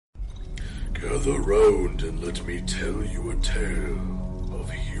Gather round and let me tell you a tale of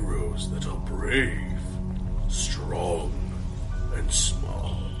heroes that are brave, strong, and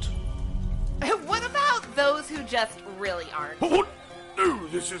smart. What about those who just really aren't? What? No,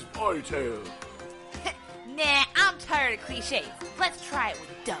 this is my tale. Nah, I'm tired of cliches. Let's try it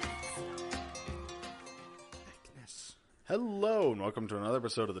with dummies. Hello, and welcome to another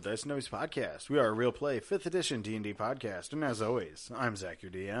episode of the Dice and Dummies Podcast. We are a Real Play 5th Edition D&D podcast, and as always, I'm Zach,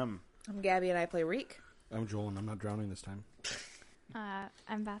 your DM. I'm Gabby, and I play Reek. I'm Joel, and I'm not drowning this time.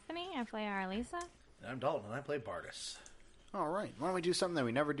 I'm Bethany. I play Arlisa. I'm Dalton, and I play Bardus. All right, why don't we do something that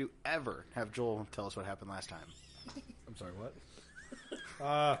we never do ever? Have Joel tell us what happened last time. I'm sorry,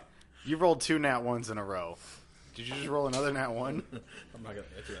 what? You rolled 2 nat 1s in a row. Did you just roll another nat 1? I'm not going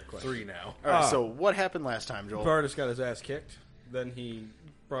to answer that question. 3 now. All right, so what happened last time, Joel? Bardus got his ass kicked. Then he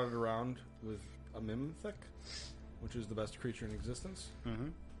brought it around with a Mimthic, which is the best creature in existence. Mm-hmm.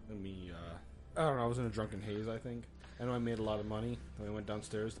 And we, I don't know, I was in a drunken haze, I think. I know I made a lot of money. Then we went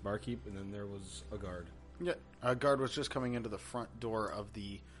downstairs to the barkeep, and then there was a guard. Yeah, a guard was just coming into the front door of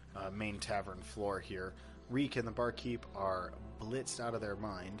the main tavern floor here. Reek and the barkeep are blitzed out of their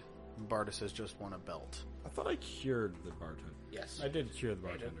mind. Bardus has just won a belt. I thought I cured the bartender. Yes. I did cure the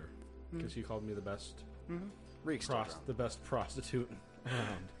bartender. Because he called me the best Reek's still drunk. the best prostitute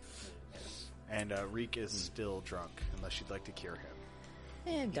around. And Reek is still drunk, unless you'd like to cure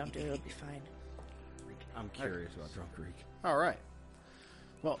him. Don't do it, it'll be fine. I'm curious about drunk Reek. All right.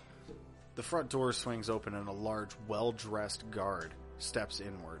 Well, the front door swings open and a large, well-dressed guard steps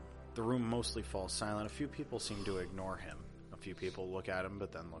inward. The room mostly falls silent. A few people seem to ignore him. A few people look at him,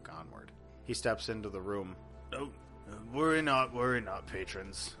 but then look onward. He steps into the room. Oh, worry not,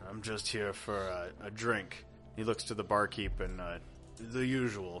 patrons. I'm just here for a drink. He looks to the barkeep and the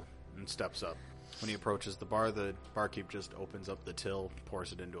usual, and steps up. When he approaches the bar, the barkeep just opens up the till,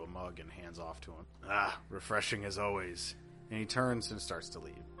 pours it into a mug, and hands off to him. Ah, refreshing as always. And he turns and starts to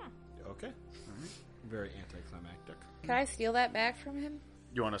leave. Okay. All right. Very anticlimactic. Can I steal that back from him?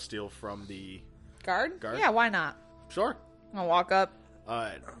 You want to steal from the Guard? Guard? Yeah, why not? Sure. I'm gonna walk up,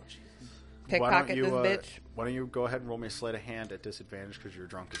 Why pickpocket don't you, this bitch. Why don't you go ahead and roll me a sleight of hand at disadvantage because you're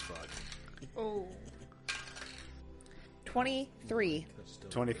drunk as fuck. Oh. 23.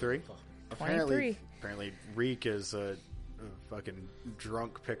 23? 23. Apparently Reek is a fucking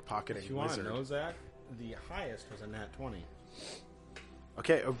drunk pickpocketing If you want to wizard. know, Zach, the highest was a nat 20.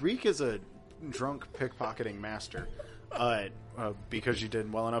 Okay, Reek is a drunk pickpocketing master. Because you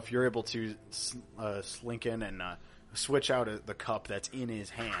did well enough, you're able to slink in and switch out the cup that's in his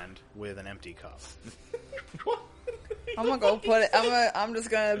hand with an empty cup. I'm gonna go put it. I'm just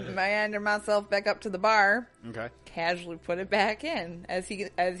gonna meander myself back up to the bar. Okay. Casually put it back in as he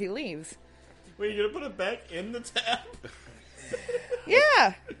leaves. Wait, you're gonna put it back in the tap?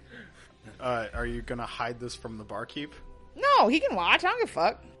 Yeah. Are you gonna hide this from the barkeep? No, he can watch. I don't give a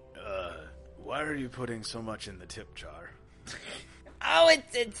fuck. Why are you putting so much in the tip jar? Oh,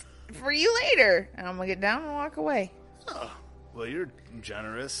 it's for you later. And I'm gonna get down and walk away. Oh, well, you're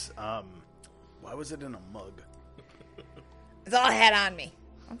generous. Why was it in a mug? It's all I had on me.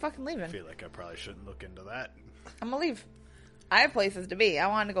 I'm fucking leaving. I feel like I probably shouldn't look into that. I'm gonna leave. I have places to be. I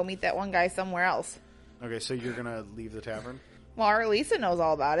wanted to go meet that one guy somewhere else. Okay, so you're gonna leave the tavern? Well, our Lisa knows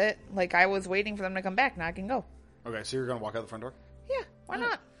all about it. Like, I was waiting for them to come back. Now I can go. Okay, so you're gonna walk out the front door? Yeah, why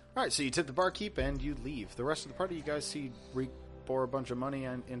not? Alright, so you tip the barkeep and you leave. The rest of the party, you guys see Reek pour a bunch of money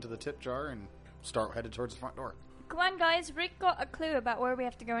into the tip jar and start headed towards the front door. Come on, guys. Rick got a clue about where we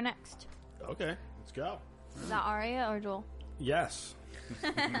have to go next. Okay, let's go. Is that Arya or Joel? Yes.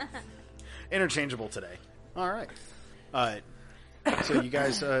 Interchangeable today. Alright. So you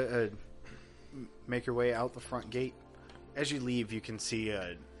guys make your way out the front gate. As you leave, you can see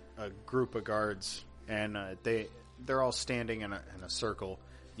a group of guards, and they're all standing in a circle.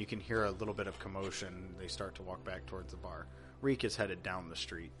 You can hear a little bit of commotion. They start to walk back towards the bar. Reek is headed down the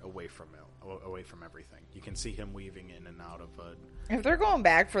street, away from everything. You can see him weaving in and out of. If they're going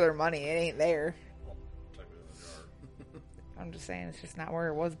back for their money, it ain't there. I'm just saying, it's just not where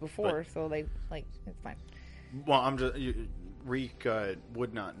it was before. So they it's fine. Well, Reek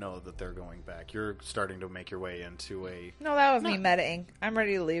would not know that they're going back. You're starting to make your way into a. No, that was me meditating. I'm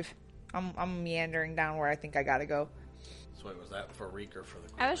ready to leave. I'm meandering down where I think I gotta go. So wait, was that for Reek or for the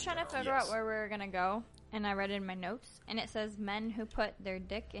group I was in trying to general? figure out where we were going to go, and I read in my notes, and it says men who put their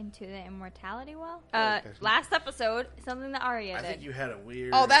dick into the immortality well. Last episode, something that Arya I did. think you had a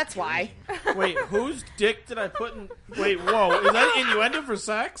weird... Oh, that's why. Wait, whose dick did I put in? Wait, whoa. Is that innuendo for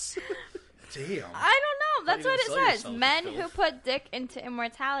sex? Damn. I don't know. That's Don't what even it sell says. yourself, Men you who filth. put dick into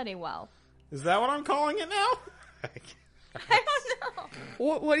immortality well. Is that what I'm calling it now? I don't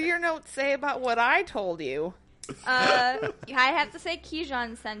know. What do your notes say about what I told you? I have to say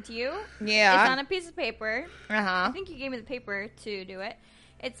Kijan sent you. Yeah. It's on a piece of paper. I Uh-huh. think you gave me the paper to do it.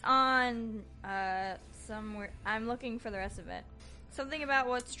 It's on somewhere. I'm looking for the rest of it. Something about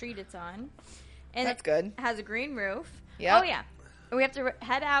what street it's on. And That's good. It has a green roof. Yep. Oh, yeah. We have to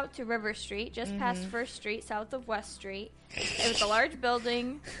head out to River Street, just past First Street, south of West Street. It was a large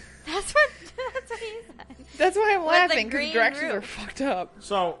building. That's what he said. That's why I'm With the laughing, because green directions are roof. fucked up.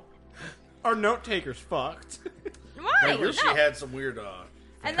 So, our note taker's fucked. Why? I wish she No. had some weird.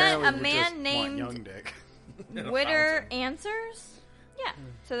 And then a Apparently we just man want named Young Dick. Witter answers. Yeah.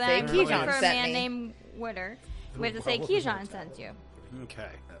 So Say then Kijan for a sent man me. named Witter, we have to say Kijan sent you. Okay.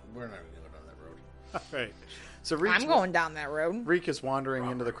 We're not even going down that road. All right. So Reek's, I'm going down that road. Reek is wandering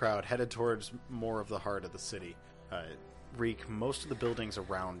into the crowd, headed towards more of the heart of the city. Reek, most of the buildings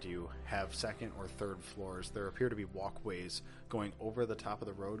around you have second or third floors. There appear to be walkways going over the top of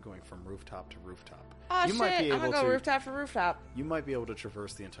the road, going from rooftop to rooftop. Oh, you shit. might be I'm able going to go to. rooftop for rooftop. You might be able to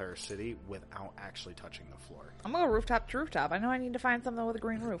traverse the entire city without actually touching the floor. I'm going to go rooftop to rooftop. I know I need to find something with a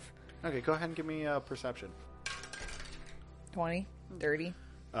green roof. Okay, go ahead and give me a perception. 20, 30.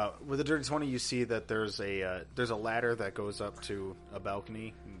 With a dirty 20, you see that there's a ladder that goes up to a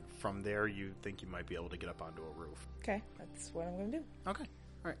balcony. And from there, you think you might be able to get up onto a roof. Okay, that's what I'm going to do. Okay.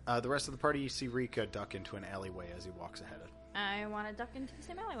 All right. The rest of the party, you see Rika duck into an alleyway as he walks ahead. I want to duck into the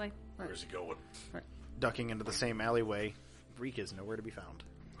same alleyway. Where's he going? All right. Ducking into the same alleyway, Rika is nowhere to be found.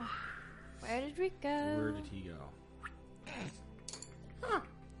 Where did Rick go? Where did he go?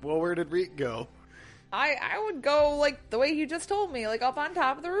 Well, where did Reek go? I would go, like, the way you just told me, like, up on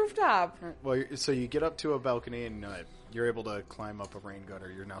top of the rooftop. Well, so you get up to a balcony and you're able to climb up a rain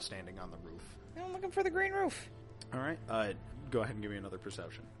gutter. You're now standing on the roof. I'm looking for the green roof. All right. Go ahead and give me another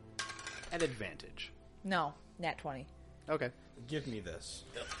perception. At advantage. No, nat 20. Okay. Give me this.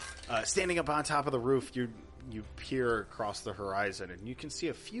 Standing up on top of the roof, you peer across the horizon, and you can see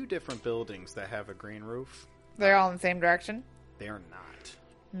a few different buildings that have a green roof. They're all in the same direction? They are not.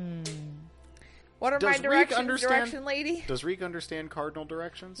 What are Does my Reek directions, understand- direction lady? Does Reek understand cardinal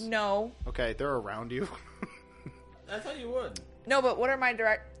directions? No. Okay, they're around you. I thought you would. No, but what are my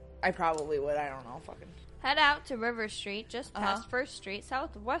I probably would. I don't know. Fucking. Head out to River Street, just past Uh-huh. First Street,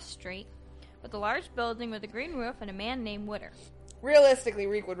 south of West Street, with a large building with a green roof and a man named Witter. Realistically,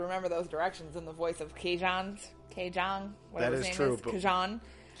 Reek would remember those directions in the voice of Kajang, whatever That his is name true, is. but- Kajan.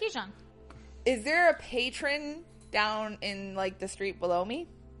 Kijan. Is there a patron down in, like, the street below me?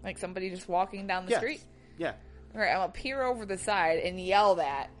 Like, somebody just walking down the Yes. street? Yeah. Alright, I'm gonna peer over the side and yell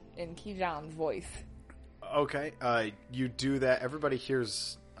that in Kijan's voice. Okay. You do that. Everybody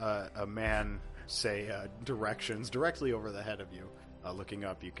hears a man say directions directly over the head of you. Looking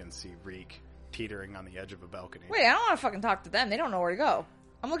up, you can see Reek teetering on the edge of a balcony. Wait, I don't want to fucking talk to them. They don't know where to go.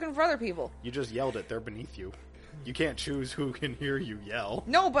 I'm looking for other people. You just yelled it. They're beneath you. You can't choose who can hear you yell.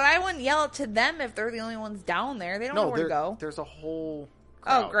 No, but I wouldn't yell it to them if they're the only ones down there. They don't know where to go. there's a whole Oh,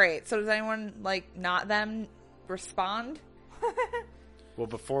 crowd. great. So does anyone, like, not them respond? Well,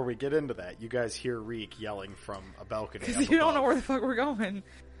 before we get into that, you guys hear Reek yelling from a balcony. Because up you don't know above. where the fuck we're going.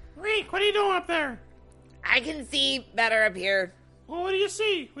 Reek, what are you doing up there? I can see better up here. Well, what do you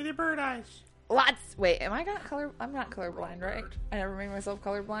see with your bird eyes? Lots. Wait, am I got color? I'm not colorblind, right? I never made myself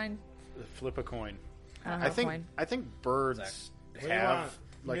colorblind. Flip a coin. I don't I have a think coin. I think birds What do you have want?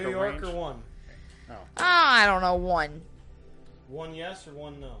 like New a York range. or one? I don't know. One. One yes or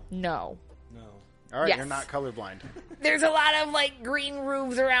one no? No. No. All right, Yes. you're not colorblind. There's a lot of, like, green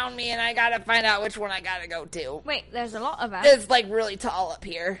roofs around me, and I gotta find out which one I gotta go to. Wait, there's a lot of them. It's, like, really tall up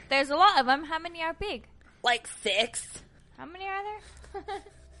here. There's a lot of them. How many are big? Like 6. How many are there?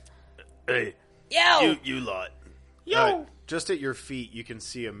 Hey, Yo! you lot. Yo! Just at your feet, you can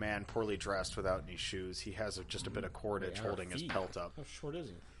see a man poorly dressed without any shoes. He has just a bit of cordage Our holding his feet. pelt up. How short is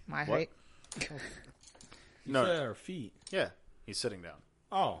he? My What? height. No, Said our feet. yeah, he's sitting down.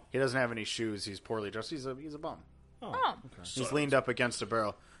 Oh. He doesn't have any shoes. He's poorly dressed. He's a bum. Oh. He's leaned up against a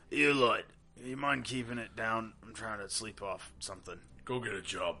barrel. You lot, you mind keeping it down? I'm trying to sleep off something. Go get a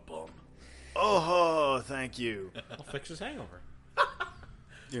job, bum. Oh, thank you. I'll fix his hangover.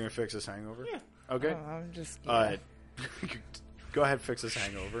 You're gonna fix his hangover? Yeah. Okay. I'm just. Go ahead, fix his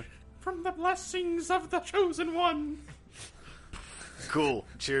hangover. From the blessings of the chosen one. Cool.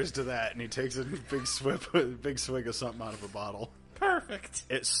 Cheers to that. And he takes a big swig of something out of a bottle. Perfect.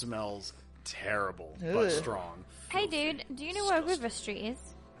 It smells terrible, but Ugh. strong. Hey, dude, do you know where River Street is?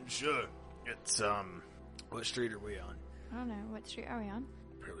 Sure. It's, what street are we on? I don't know. What street are we on?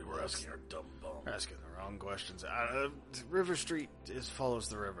 Apparently we're asking our dumb bum. We're asking the wrong questions. River Street follows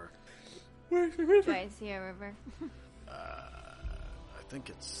the river. Do I see a river? I think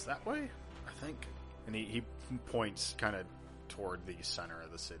it's that way. I think. And he points kind of toward the center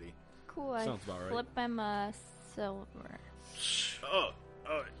of the city. Cool. I Sounds about right. flip him a silver. Oh,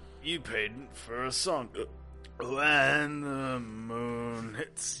 you paid for a song. When the moon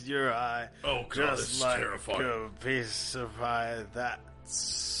hits your eye, Oh, God, this just is like terrifying. a piece of pie,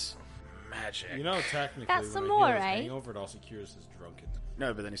 that's magic. You know, technically, Got when some a more, hero's right? hangover, it also cures his drunkenness.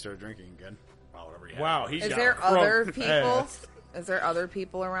 No, but then he started drinking again. Oh, whatever you Wow, have. he's Is got there a other drunk people? ass. Is there other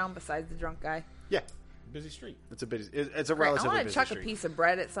people around besides the drunk guy? Yeah, Busy street. it's a busy. It's a Great, I relatively want to busy chuck street. a piece of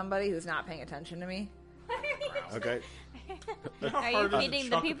bread at somebody who's not paying attention to me. Okay, Are you feeding the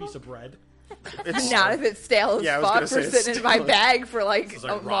Chuck people? a piece of bread. it's Not if it's stale as Yeah, I was fuck gonna for say it's sitting in my stale. bag for like is a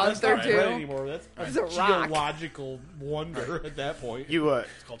like month rotten or bread. Bread two. anymore. That's It's a a rock. geological wonder at that point. you. It's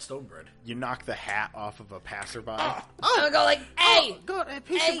called stone bread. You knock the hat off of a passerby. I'm gonna go like, hey, God, a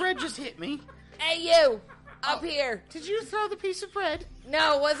piece Hey. of bread just hit me. hey, you up here. Did you throw the piece of bread?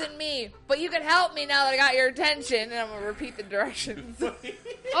 No, it wasn't me, but you can help me now that I got your attention. And I'm gonna repeat the directions.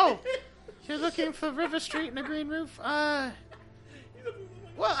 Oh, you're looking for River Street and a green roof?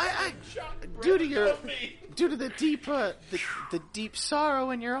 Well, I due to the deep the deep sorrow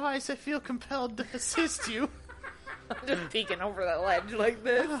in your eyes, I feel compelled to assist you. I'm just peeking over the ledge like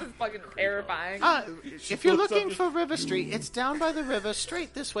this. It's fucking terrifying. If you're looking for River Street, it's down by the river,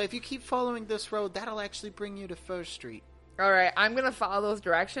 straight this way. If you keep following this road, that'll actually bring you to First Street. All right, I'm gonna follow those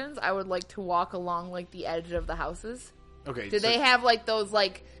directions. I would like to walk along like the edge of the houses. Okay. Do they have like those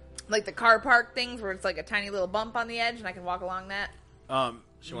like the car park things where it's like a tiny little bump on the edge and I can walk along that?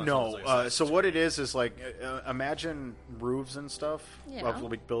 She wants No. those, like, So what it is like imagine roofs and stuff Yeah. of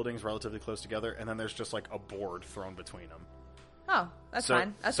like buildings relatively close together, and then there's just like a board thrown between them. Oh, that's So-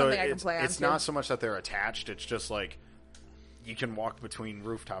 fine. That's so something I can it's- play on It's too. not so much that they're attached; it's just like you can walk between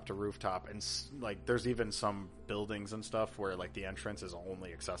rooftop to rooftop, and like there's even some buildings and stuff where like the entrance is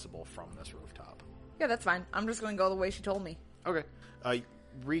only accessible from this rooftop. Yeah, that's fine. I'm just gonna go the way she told me. Okay.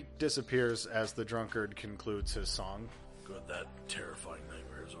 Reek disappears as the drunkard concludes his song. Good, that terrifying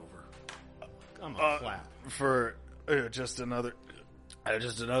nightmare is over. I'm a flap. For just another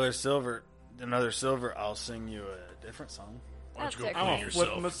silver, I'll sing you a different song. Why don't you go That's clean I'm gonna flip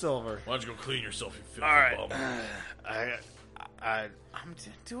him a yourself? silver. Why don't you go clean yourself, you filthy All right. bum? I'm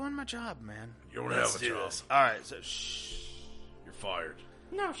doing my job, man. You don't Let's have a do job. this. All right, so shh. You're fired.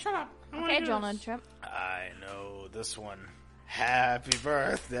 No, shut up. Okay, Donald Trump. I know this one. Happy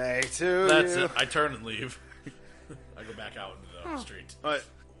birthday to That's you. it. I turn and leave. I go back out into the street. But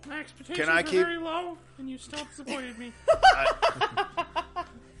My expectations Can I were keep- very low, and you still disappointed me.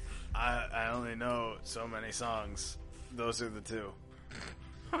 I only know so many songs. Those are the two.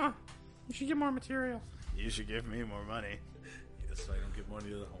 Huh. You should get more material. You should give me more money. Yes, I don't give money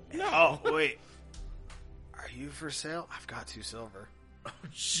to the home. Oh, wait. Are you for sale? I've got 2 silver. Oh,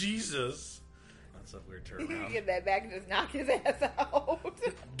 Jesus. That's a weird You can turnaround. get that back and just knock his ass out.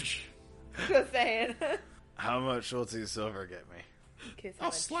 Just saying. How much will 2 silver get me? Kiss him I'll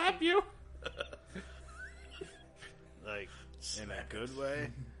and- slap you. Like, in a good way?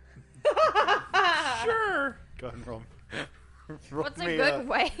 Sure. Go ahead and roll. roll What's a me, good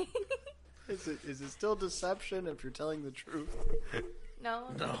way? Is it still deception if you're telling the truth? No.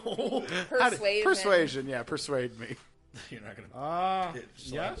 No. Persuasion. Persuasion, yeah, persuade me. You're not going to...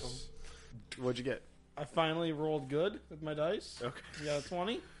 slap Yes. What'd you get? I finally rolled good with my dice. Okay. You got a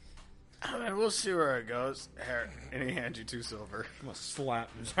 20? Alright, we'll see where it goes. Here, and he hands you 2 silver. I'm gonna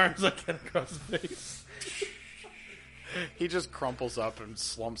slap him as hard as I can across the face. He just crumples up and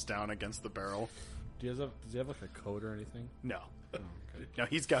slumps down against the barrel. Does he have like a coat or anything? No. Oh, okay. No,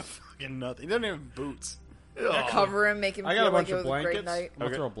 he's got fucking nothing. He doesn't even have boots. Cover him, make him I feel got a like bunch it of was a great blankets. night. I'm gonna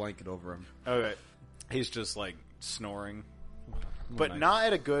Okay. throw a blanket over him. Okay. He's just like snoring. Oh, But nice. not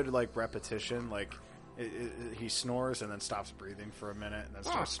at a good like repetition. Like he snores and then stops breathing for a minute and then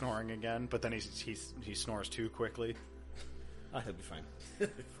starts snoring again. But then he snores too quickly. He'll be fine.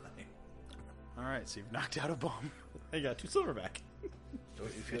 All right, so you've knocked out a bomb. I got 2 silver back.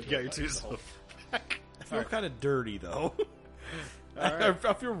 You got your 2 silver back. I feel kind of dirty though. right.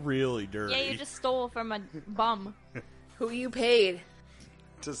 I feel really dirty. Yeah, you just stole from a bum. Who you paid?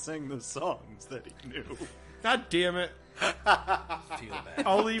 To sing the songs that he knew. God damn it! Feel bad.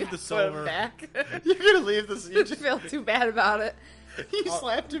 I'll leave the Put him silver. back. You're gonna leave this. You I just feel too bad about it. you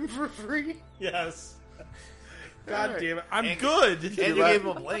slapped him for free. Yes. God Alright. damn it! I'm good. And you let- gave him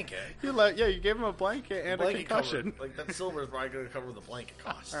a blanket. You gave him a blanket and a Blanket concussion. cover. Like, that silver is probably going to cover the blanket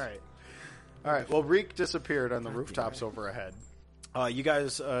cost. All right. Well, Reek disappeared on the rooftops over ahead. You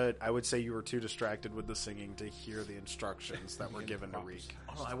guys, I would say you were too distracted with the singing to hear the instructions that were given to Reek.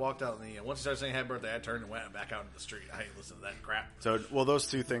 Oh, I walked out in the once he started saying happy birthday, I turned and went back out into the street. I ain't listened to that crap. So, well, those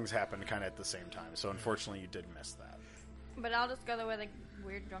two things happened kind of at the same time. So, unfortunately, you did miss that. But I'll just go the way the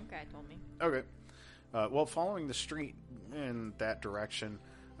weird drunk guy told me. Okay. Well, following the street in that direction,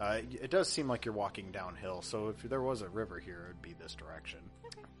 it does seem like you're walking downhill. So, if there was a river here, it would be this direction.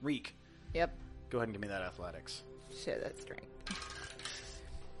 Okay. Reek, Yep. go ahead and give me that athletics. Shit, that's strength.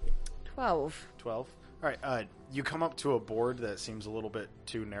 12. 12. All right. You come up to a board that seems a little bit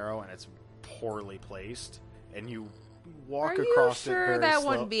too narrow and it's poorly placed, and you walk Are across you it sure very that slow.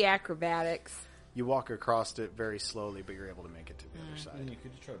 wouldn't be acrobatics? You walk across it very slowly, but you're able to make it to the other And side. you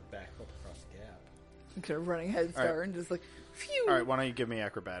could just try to back up across the gap. I'm kind of running head start All right. and just like, phew. All right. Why don't you give me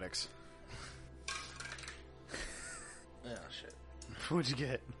acrobatics? Oh, shit. What'd you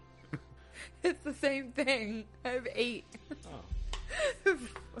get? It's the same thing. I have 8. Oh.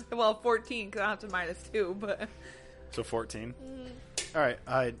 Well, 14 because I have to -2, but So 14. All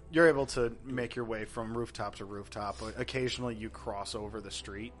right. You're able to make your way from rooftop to rooftop. But occasionally, you cross over the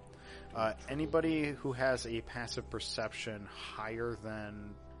street. Anybody who has a passive perception higher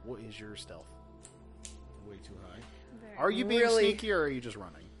than what is your stealth? Way too high. Are you being Really? sneaky or are you just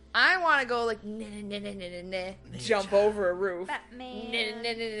running? I want to go like nah, jump over a roof,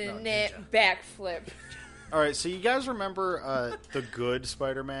 Batman. backflip. All right. So you guys remember the good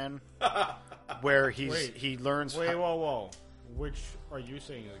Spider-Man, where he learns Wait, how- whoa. Which are you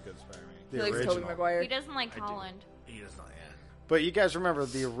saying is a good Spider-Man? the He likes original. Tobey Maguire. He doesn't like do. Holland. He does not, yeah. But you guys remember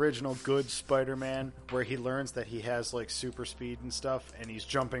the original good Spider-Man, where he learns that he has like super speed and stuff, and he's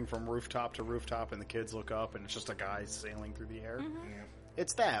jumping from rooftop to rooftop, and the kids look up, and it's just a guy sailing through the air. Mm-hmm.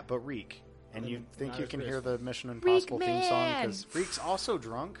 It's that, but Reek. And you think not you as can hear graceful. the Mission Impossible theme song Man. because Reek's also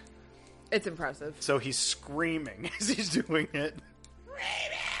drunk, It's impressive. so he's screaming as he's doing it.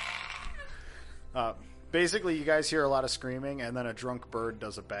 Basically, you guys hear a lot of screaming, and then a drunk bird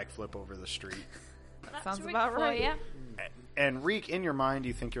does a backflip over the street. That's sounds Rick about for right. ya. And Reek, in your mind,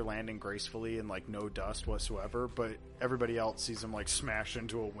 you think you're landing gracefully and like no dust whatsoever, but everybody else sees him like smash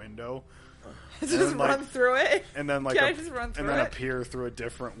into a window, Just then, like- run through it. and then like Can I just run and through then it? appear through a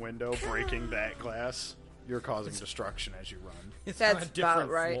different window, breaking that glass. You're causing destruction as you run It's That's on a different about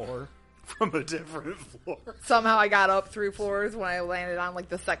right. floor. from a different floor. Somehow I got up 3 floors when I landed on like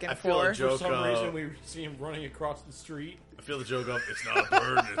the second I feel floor. a joke. For some reason, of- we see him running across the street. I feel the joke of it's not a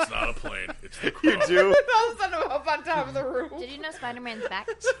bird, and it's not a plane. It's the crow. You do, All of a sudden I'm up on top of the roof. Did you know Spider-Man's back?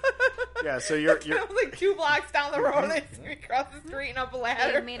 yeah. So you're I was like 2 blocks down the road and I see me cross the street and up a They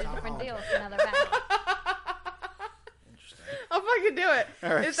ladder. made a different deal with another back. I'll fucking do it.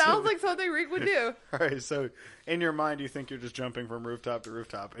 All right, It so- sounds like something Reek would do. all right. So in your mind, you think you're just jumping from rooftop to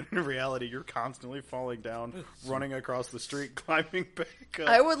rooftop, and in reality, you're constantly falling down, running across the street, climbing back up.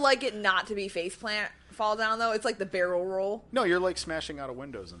 I would like it not to be faceplant fall down though. It's like the barrel roll. No, you're like smashing out of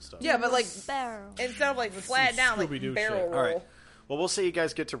windows and stuff. Yeah, but like Barrel. instead of like flat down, like Scooby-Doo barrel shit. roll. All right. Well, we'll say you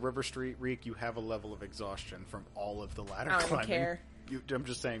guys get to River Street, Reek. You have a level of exhaustion from all of the ladder I don't even climbing. care. I'm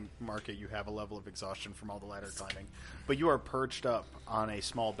just saying, Market, you have a level of exhaustion from all the ladder climbing. But you are perched up on a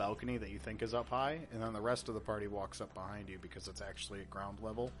small balcony that you think is up high, and then the rest of the party walks up behind you because it's actually at ground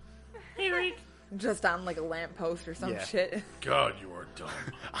level. Just on like a lamppost or some Yeah. shit. God, you are dumb.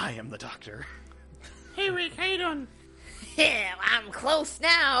 I am the doctor. Yeah, I'm close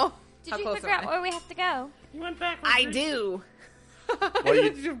now. Did How you close figure am out I? where we have to go? I do. Well,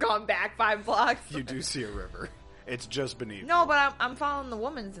 You've gone back 5 blocks. You do see a river. It's just beneath. No, you. but I'm following the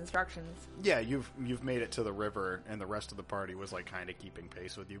woman's instructions. Yeah, you've made it to the river, and the rest of the party was like kind of keeping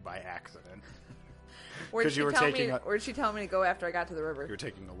pace with you by accident. Where'd 'Cause she you were tell me? taking a- Where'd she tell me to go after I got to the river? You're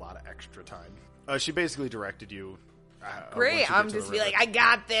taking a lot of extra time. She basically directed you. Once Great. you get I'm to the just be river. like, I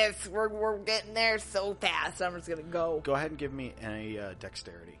got this. We're getting there so fast. I'm just gonna go. Go ahead and give me a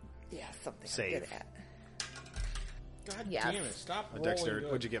dexterity. Yeah, something Save. I'm good at. God Yes. damn it! Stop A rolling. dexterity.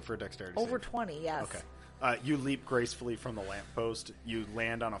 good. What'd you get for a dexterity? Over save? 20. Yes. Okay. You leap gracefully from the lamppost. You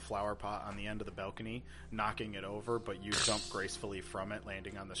land on a flower pot on the end of the balcony, knocking it over, but you jump gracefully from it,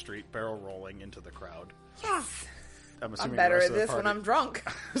 landing on the street, barrel rolling into the crowd. Yes. I'm I'm assuming better the rest at of the this when party- I'm drunk.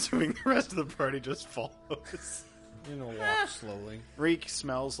 Assuming the rest of the party just follows. You know, walk slowly. Reek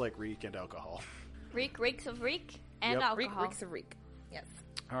smells like reek and alcohol. Reeks of reek and Yep. alcohol. Reeks of reek. Yes.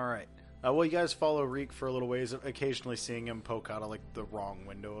 All right. Well, you guys follow Reek for a little ways, occasionally seeing him poke out of like the wrong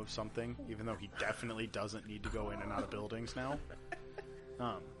window of something, even though he definitely doesn't need to go in and out of buildings now.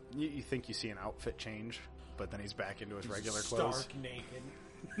 You think you see an outfit change, but then he's back into his regular clothes. Stark naked.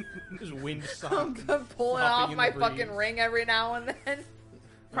 His wind I'm sock. pulling flopping off in my the breeze. fucking ring every now and then.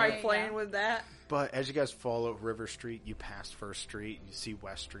 Probably Yeah. playing with that. But as you guys follow River Street, you pass First Street, you see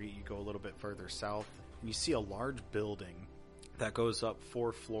West Street, you go a little bit further south, and you see a large building that goes up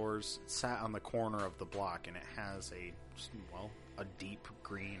 4 floors, sat on the corner of the block, and it has a deep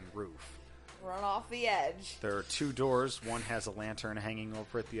green roof. Run off the edge. There are 2 doors. One has a lantern hanging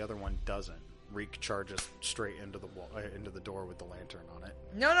over it. The other one doesn't. Reek charges straight into the door with the lantern on it.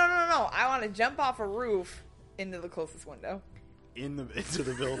 No. I want to jump off a roof into the closest window. Into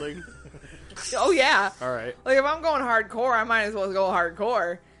the building? Oh, yeah. All right. Like, if I'm going hardcore, I might as well go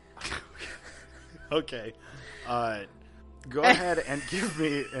hardcore. Okay. Go ahead and give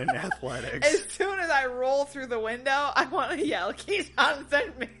me an athletics. As soon as I roll through the window, I want to yell, Keyshawn,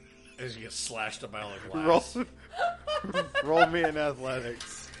 send me. As you get slashed up by all the glass. Roll me an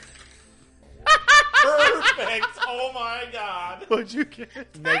athletics. Perfect! Oh my god! What'd you get?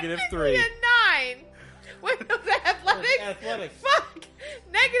 -3. Technically a 9. Wait, no, the athletics? Athletics. Fuck!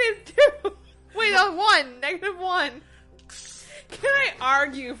 -2. Wait, a 1. -1. Can I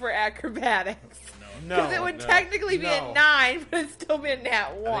argue for acrobatics? No. Because it would technically be a 9, but it'd still be a nat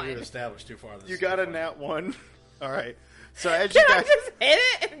I 1. think we've established too far. This You is got too a far. nat 1. All right. So as Can you I guys, just hit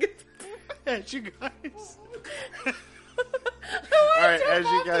it? And get... as you guys, I All right, jump as you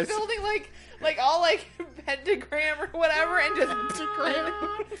off guys- the building like all like pentagram or whatever, and just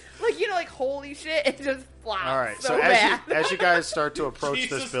like like holy shit, and just flop. all right. so So bad. as you guys start to approach this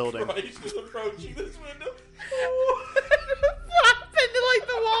Jesus building, Christ is approaching this window. flop into like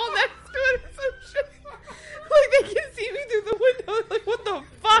the wall next to it or some shit. Like they can see me through the window. Like what the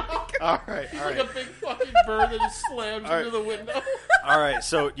fuck? all right. Like a big fucking bird that just slams All right. into the window. All right.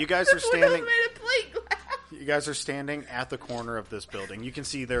 So you guys are This window's standing. made of plate glass. You guys are standing at the corner of this building. You can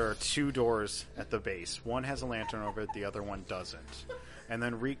see there are 2 doors at the base. One has a lantern over it, the other one doesn't. And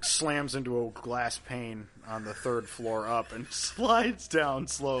then Reek slams into a glass pane on the 3rd floor up and slides down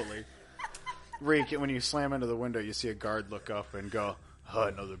slowly. Reek, when you slam into the window, you see a guard look up and go, "Oh,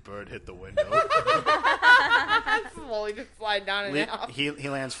 another bird hit the window." Slowly just slide down and out. He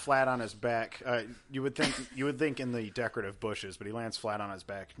lands flat on his back. You would think in the decorative bushes, but he lands flat on his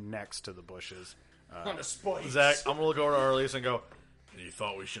back next to the bushes. On a spike. Zach, I'm gonna look over to Arliss and go, you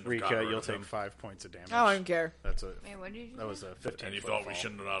thought we shouldn't have Rika, gotten rid you'll of take him. 5 points of damage. I don't even care. That's a Wait, what did you that was a 15. And you foot thought we fall.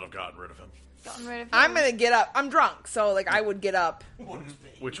 shouldn't not have gotten rid of him. Gotten rid of I'm him. gonna get up. I'm drunk, so like I would get up.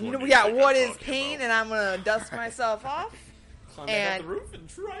 Which You one? know, do you yeah, think what I'm is talking pain? about? And I'm gonna dust myself off. Climb back And- up the roof and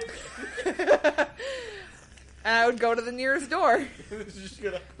try it. And I would go to the nearest door. It's just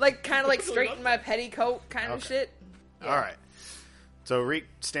gonna... Like, kind of like straighten my petticoat kind of Okay. shit. All right. So Reek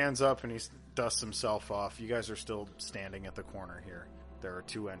stands up and he dusts himself off. You guys are still standing at the corner here. There are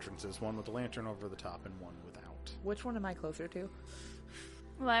 2 entrances, one with a lantern over the top and one without. Which one am I closer to?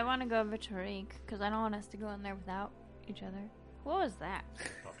 Well, I want to go over to Reek because I don't want us to go in there without each other. What was that?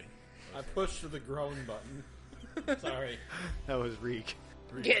 Puppy. I pushed the groan button. Sorry. That was Reek.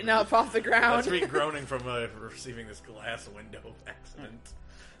 Getting up off the ground. That's me groaning from receiving this glass window accident.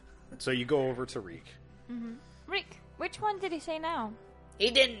 So you go over to Reek. Reek, which one did he say now?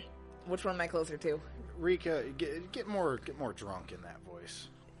 He didn't. Which one am I closer to? Reek, get more drunk in that voice.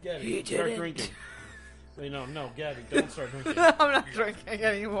 Gabby, start drinking. Wait, no, Gabby, don't start drinking. I'm not drinking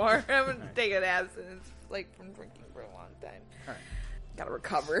anymore. I'm gonna take an abstinence, like from drinking for a long time. All right. Gotta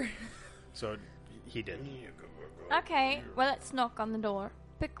recover. So he did. Okay, well, let's knock on the door.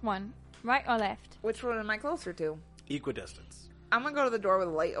 Pick one, right or left. Which one am I closer to? Equidistance. I'm gonna go to the door with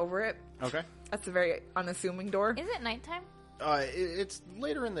a light over it. Okay. That's a very unassuming door. Is it nighttime? It's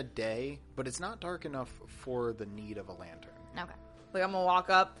later in the day, but it's not dark enough for the need of a lantern. Okay. Like I'm gonna walk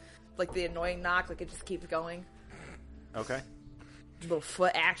up, like the annoying knock, like it just keeps going. Okay. Little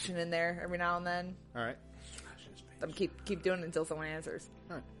foot action in there every now and then. All right. I'm keep doing it until someone answers.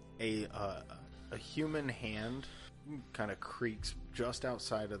 All right. A human hand kind of creaks just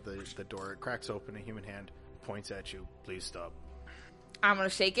outside of the door. It cracks open. A human hand points at you. Please stop. I'm gonna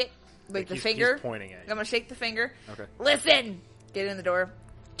shake it, like the he's finger. pointing at I'm you. gonna shake the finger. Okay. Listen, get in the door.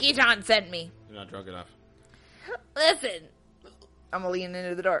 Gijon sent me. You're not drunk enough. Listen, I'm gonna lean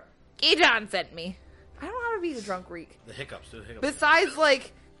into the door. Gijon sent me. I don't know how to be a drunk reek. The hiccups, dude. Hiccups. Besides,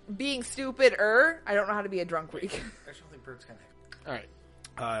 like being stupid, I don't know how to be a drunk reek. I actually think birds kind of. All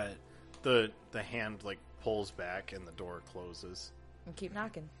right. The hand like pulls back and the door closes. And keep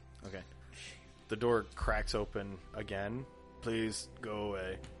knocking. Okay. The door cracks open again. Please go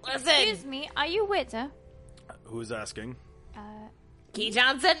away. Excuse Listen, me, are you waiter? Who's asking?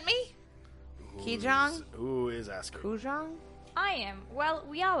 Gijon sent me. Kijong? Who is asking? Kujong? I am. Well,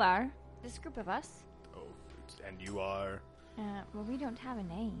 we all are. This group of us. Oh, and you are. Well, we don't have a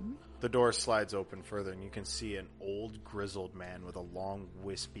name. The door slides open further, and you can see an old, grizzled man with a long,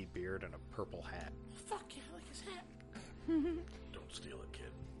 wispy beard and a purple hat. Fuck yeah, I like his hat. Don't steal it,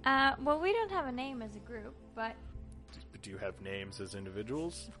 kid. Well, we don't have a name as a group, but Do you have names as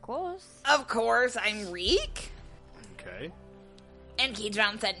individuals? of course. Of course, I'm Reek. Okay. And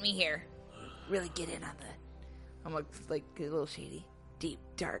Keyjohn sent me here. Really get in on the... I'm like a little shady. Deep,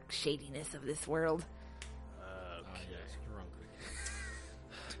 dark shadiness of this world. Yes, drunk.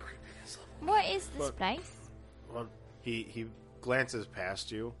 What is this place? Well, he glances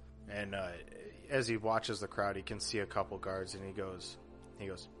past you, and as he watches the crowd, he can see a couple guards, and he goes,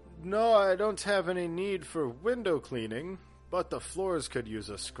 "No, I don't have any need for window cleaning, but the floors could use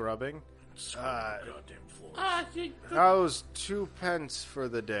a scrubbing. Goddamn floors. How's 2 pence for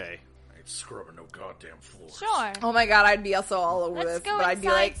the day?" I ain't scrubbing no goddamn floors. Sure. Oh my god, I'd be also all over Let's this. go But I'd inside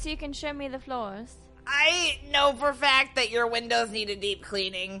be like, so you can show me the floors. I know for a fact that your windows need a deep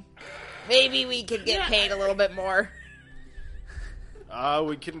cleaning. Maybe we could get paid a little bit more.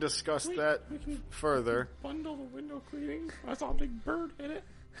 We can discuss that further. Bundle the window cleaning. I saw a big bird hit it.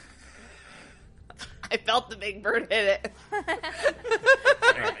 I felt the big bird hit it.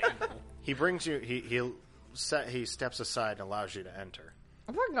 He brings you. He steps aside and allows you to enter.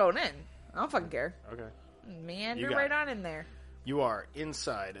 I'm fucking going in. I don't fucking care. Okay. Man, You you're got right it. on in there. You are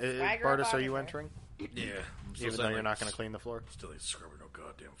inside. Swagger Bardis, up are on you in entering? Yeah. I'm still Even though saying, you're like, not going to clean the floor? Still ain't scrubbing no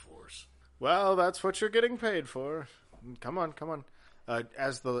goddamn floors. Well, that's what you're getting paid for. Come on.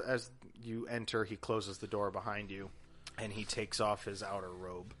 As you enter, he closes the door behind you, and he takes off his outer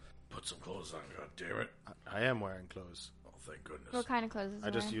robe. Put some clothes on, goddammit. I am wearing clothes. Oh, thank goodness. What kind of clothes is I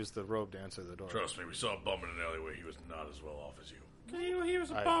just wearing? used the robe to answer the door. Trust me, we saw a bum in an alleyway. He was not as well off as you. He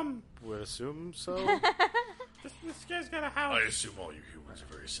was a I bum. would assume so. This guy's got a house. I assume all you humans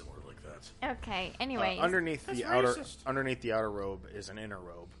are very similar like that. Okay, anyways. Underneath That's the outer robe is an inner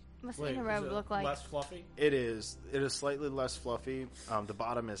robe. What's the inner robe look like? Less fluffy? It is slightly less fluffy. The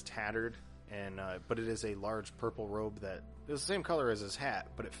bottom is tattered, but it is a large purple robe that is the same color as his hat,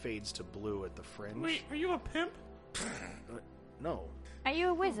 but it fades to blue at the fringe. Wait, are you a pimp? No. Are you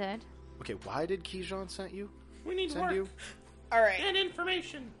a wizard? Okay, why did Keyjohn send you? We need Send work you? All right. and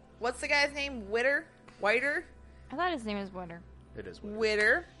information. What's the guy's name? Whitter? Whiter? I thought his name was Witter. It is Witter.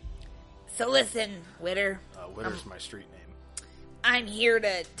 Witter. So listen, Witter. Witter's my street name. I'm here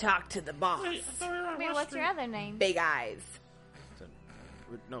to talk to the boss. Wait, I thought we were on Wait, West what's your Street. other name? Big eyes.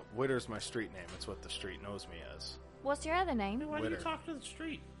 No, Witter's my street name. It's what the street knows me as. What's your other name? Why do you Witter. talk to the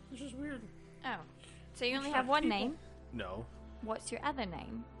street? This is weird. Oh. So you only It's have not one people. name? No, What's your other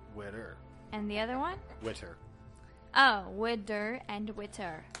name? Witter. And the other one? Witter. Oh, Widder and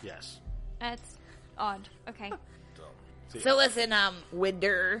Witter. Yes. That's odd. Okay. So listen,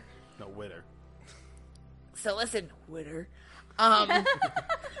 Witter. No, Witter. So listen, Witter. His own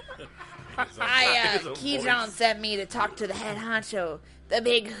Keyjohn voice. sent me to talk to the head honcho, the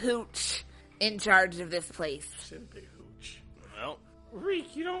big hooch in charge of this place. Said big hooch. Well,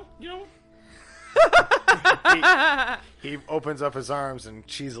 Reek, you don't. he opens up his arms and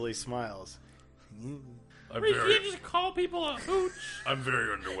cheesily smiles. I'm Reek, very, you just call people a hooch. I'm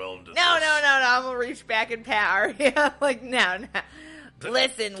very underwhelmed. At No, this. no, no, no. I'm gonna reach back and pat Arya. Like, no.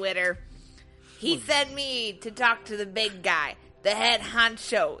 Listen, Witter. He sent me to talk to the big guy, the head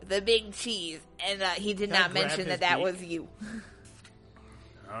honcho, the big cheese, and he did Can I not grab mention his that beak? was you.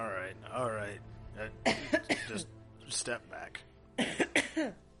 All right. Just step back.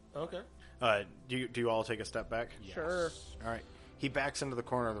 Okay. Do you all take a step back? Sure. All right. He backs into the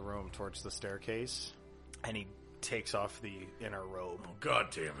corner of the room towards the staircase, and he takes off the inner robe. Oh, God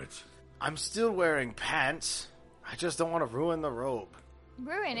damn it. I'm still wearing pants. I just don't want to ruin the robe.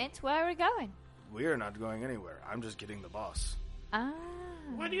 Ruin it. Where are we going? We are not going anywhere. I'm just getting the boss. Ah.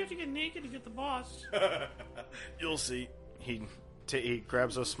 Why do you have to get naked to get the boss? You'll see. He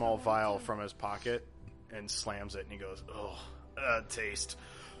grabs a small vial from his pocket and slams it, and he goes, "Oh, taste."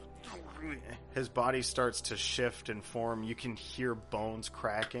 His body starts to shift and form. You can hear bones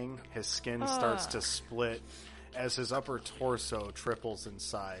cracking. His skin starts to split as his upper torso triples in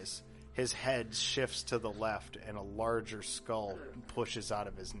size. His head shifts to the left, and a larger skull pushes out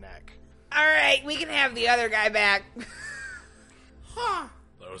of his neck. All right, we can have the other guy back. Huh.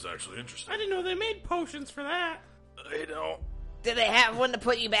 That was actually interesting. I didn't know they made potions for that. They don't. Do they have one to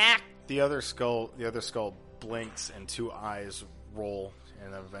put you back? The other skull blinks, and two eyes roll,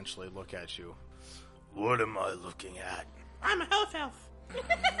 and then eventually look at you. What am I looking at? I'm a health elf.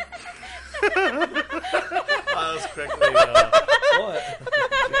 That was quickly.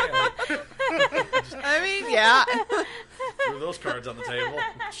 I mean, yeah. Threw those cards on the table.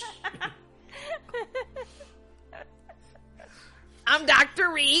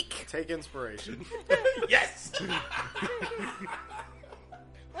 Reek. Take inspiration. Yes.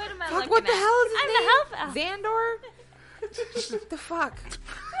 What am I Fuck, looking what the at? hell is his I'm name? the health elf. Xandor? The fuck?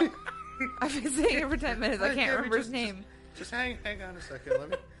 I've been saying it for 10 minutes. I can't remember his name. Just hang on a second. Let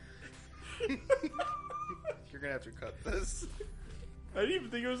me. You're gonna have to cut this. I didn't even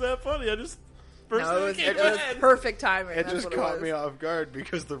think it was that funny. I just first No, it thing that was, came it to was my head. perfect timing. It That's just what caught was. me off guard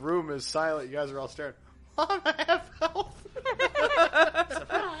because the room is silent. You guys are all staring. Mom, I have health.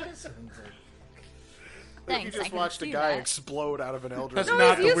 Thanks, You I just can watched a see guy that. explode out of an eldritch. That's No,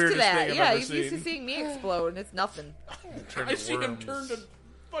 not he's the used to weirdest that. thing I've Yeah, ever he's used to seen. seeing me explode, and it's nothing. I see him turn to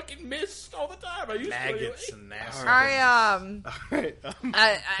fucking mist all the time. I used Maggots to. and nasty.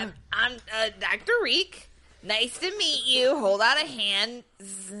 I'm Dr. Reek. Nice to meet you. Hold out a hand.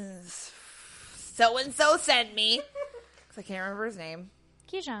 So and so sent me. 'Cause I can't remember his name.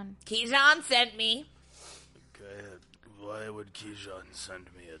 Kijan. Kijan sent me. Why would Kijan send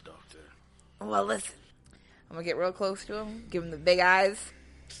me a doctor? Well, listen. I'm gonna get real close to him, give him the big eyes.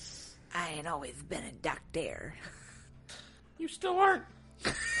 I ain't always been a doctor. You still aren't.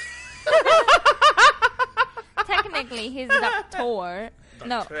 Technically, he's a doctor.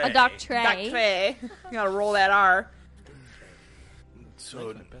 No, a doctor. Doctor. You gotta roll that R.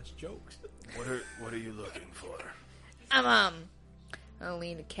 So, Best jokes. what are you looking for? I'm I'll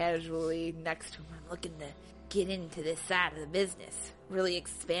lean casually next to him. I'm looking to get into this side of the business. Really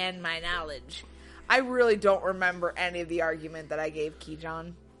expand my knowledge. I really don't remember any of the argument that I gave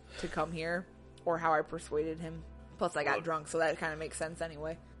Kijan to come here, or how I persuaded him. Plus, I got drunk, so that kind of makes sense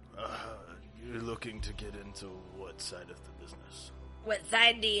anyway. You're looking to get into what side of the business? What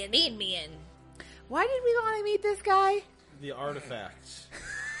side do you need me in? Why did we want to meet this guy? The artifacts.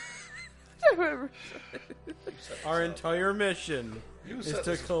 I don't remember. Our entire mission is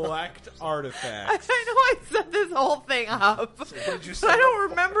to collect artifacts. I know I set this whole thing up. What did you But say? I don't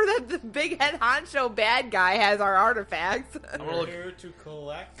remember that the big head honcho bad guy has our artifacts. We're here to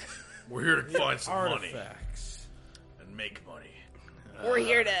collect We're here to the find some money artifacts. and make money. We're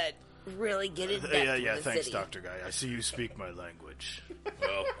here to really get in depth Yeah, with the thanks, city. Dr. Guy. I see you speak my language.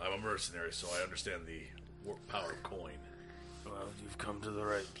 Well, I'm a mercenary, so I understand the power of coin. Well, you've come to the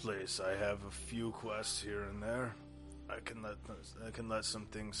right place. I have a few quests here and there. I can let some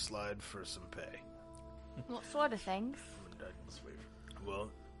things slide for some pay. What sort of things? Well,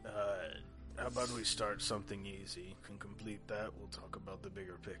 how about we start something easy? And complete that, we'll talk about the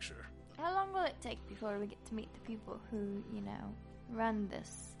bigger picture. How long will it take before we get to meet the people who, run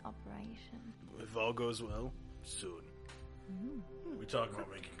this operation? If all goes well, soon. We talk about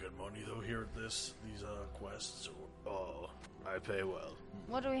making good money though here at these quests. Oh, I pay well.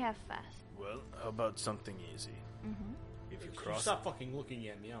 What do we have fast? Well, how about something easy? If you cross, Stop fucking looking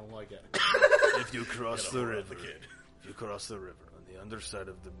at me. I don't like it. if you cross the Gotta hold river, the kid. if you cross the river on the underside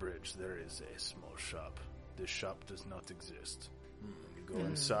of the bridge, there is a small shop. This shop does not exist. When you go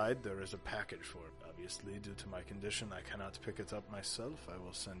inside, there is a package for it. Obviously, due to my condition, I cannot pick it up myself. I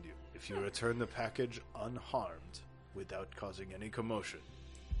will send you. If you return the package unharmed, without causing any commotion,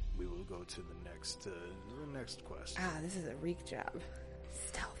 we will go to the next quest. Ah, this is a reek job.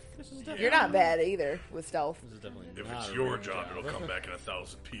 Stealth. This is definitely, You're not bad either with stealth. This is definitely If not it's a your real job, it'll come back in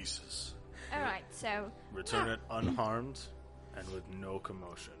 1,000 pieces. Alright, so Return it unharmed and with no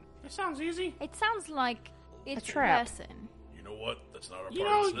commotion. It sounds easy. it sounds like it's a trap. person. You know what? That's not our You part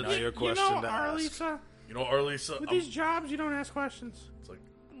know, of Now this. your question to ask. Arlisa, You know, Arlisa, with these jobs, you don't ask questions. it's like,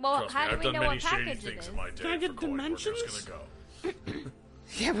 Well, trust me, how do I've we done know many what shady package it things is? in my day Can I get for coin. We're just dimensions? gonna go.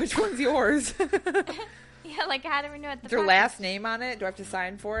 Yeah, which one's yours? Is Yeah, like how do we know what the there package- last name on it? Do I have to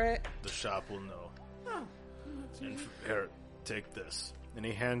sign for it? The shop will know. Oh, And here, take this. And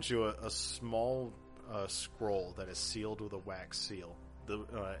he hands you a small scroll that is sealed with a wax seal.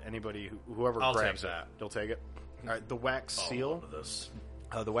 Whoever I'll grabs take it, that. you'll take it. All right, the wax I'll seal. hold on to this.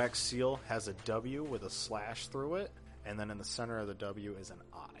 The wax seal has a W with a slash through it, and then in the center of the W is an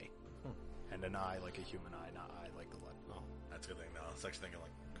I, and an I like a human eye, not I like the letter. Oh, that's a good thing. No, I was actually thinking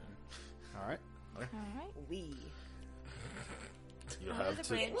like, All right, Alright. We. you Under have the to.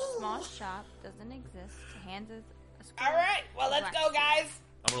 bridge, small shop, doesn't exist. Hands us a scroll. All right, well, let's Wax. go, guys.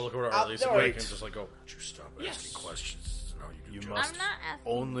 I'm gonna look over at Outdoors. Arlisa quick and just like go, would you stop asking questions? This is how you do You jobs. must I'm not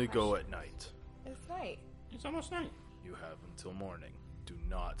asking only go questions. at night. It's night. it's almost night. You have until morning. Do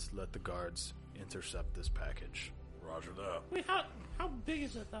not let the guards intercept this package. Roger that. Wait, how big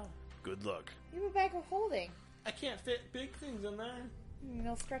is it though? Good luck. You have a bag of holding. I can't fit big things in there.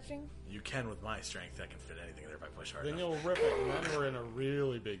 No stretching. You can with my strength. I can fit anything there if I push hard Then enough. you'll rip it, and then we're in a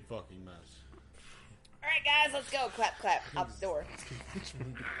really big fucking mess. All right, guys, let's go. Clap, clap, out the door.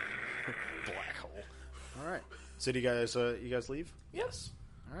 Black hole. All right. So do you guys leave? Yes.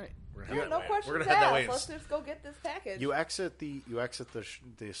 All right. We're No, gonna no head questions We're gonna head that way. asked. Let's just go get this package. You exit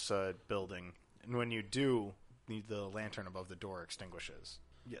this building, and when you do, the lantern above the door extinguishes.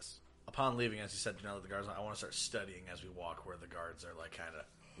 Yes. Upon leaving, as you said, to know that the guards, I want to start studying as we walk where the guards are like kind of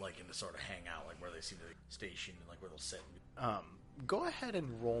liking to sort of hang out, like where they seem to be stationed and like where they'll sit. Go ahead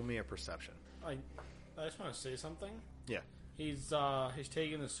and roll me a perception. I just want to say something. Yeah. He's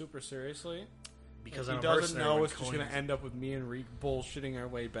taking this super seriously. Because He I'm a doesn't mercenary know when it's just going to Conan's- end up with me and Reek bullshitting our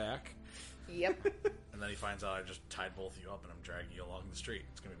way back. Yep. And then he finds out I just tied both of you up and I'm dragging you along the street.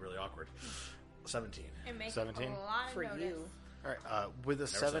 It's going to be really awkward. 17. It makes 17? a lot of For notice. you. All right. With a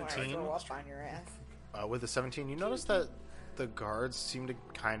said When I 17, throw up on your ass. with a 17, you notice that the guards seem to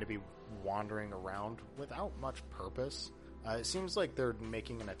kind of be wandering around without much purpose. It seems like they're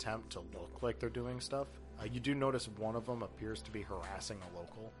making an attempt to look like they're doing stuff. You do notice one of them appears to be harassing a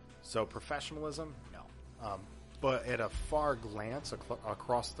local. So professionalism, no. But at a far glance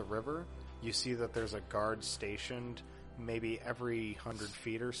across the river, you see that there's a guard stationed maybe every 100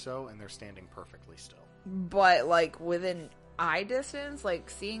 feet or so, and they're standing perfectly still. But, like, within eye distance, like,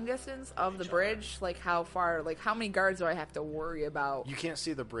 seeing distance of the bridge, like, how far, like, how many guards do I have to worry about? You can't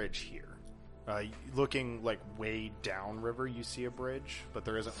see the bridge here. Looking, like, way downriver, you see a bridge, but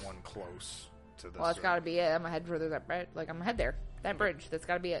there isn't one close to this. Well, that's gotta be it. I'm gonna head further that bridge. Like, I'm gonna head there. That bridge. That's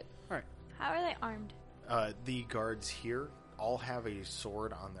gotta be it. All right. How are they armed? The guards here all have a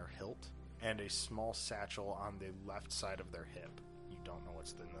sword on their hilt and a small satchel on the left side of their hip. You don't know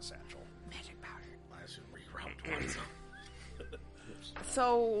what's in the satchel. Magic powder. I assume reroute towards them.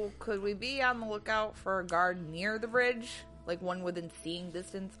 So, could we be on the lookout for a guard near the bridge? Like, one within seeing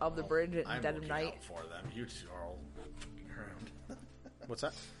distance of the bridge at I'm dead of looking night? out for them. You two are all fucking around. What's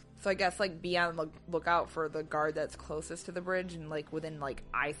that? So I guess, like, be on the lookout for the guard that's closest to the bridge and, like, within, like,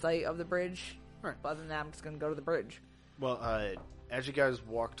 eyesight of the bridge. Right. But other than that, I'm just gonna go to the bridge. Well, as you guys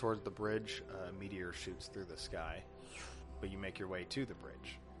walk towards the bridge, a meteor shoots through the sky, but you make your way to the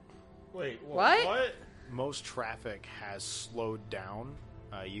bridge. Wait, What? Most traffic has slowed down.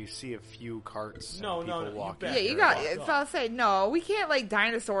 You see a few carts and No, people no, you walking. bet. Yeah, you got it. So I'll say, no, we can't, like,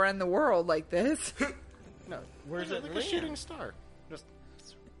 dinosaur end the world like this. No, Where's like it like a land? shooting star. Just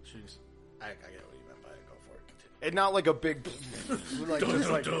Jeez. I get what you meant by it. Go for it. Continue. and not like a big,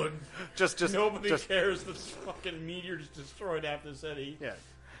 just Nobody just cares. This fucking meteor just destroyed half the city. yeah.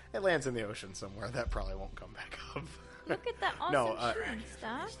 It lands in the ocean somewhere. That probably won't come back up. Look at that awesome No, shooting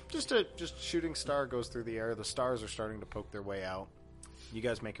stuff. Just shooting star goes through the air. The stars are starting to poke their way out. You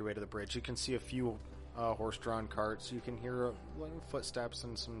guys make your way to the bridge. You can see a few horse-drawn carts. You can hear footsteps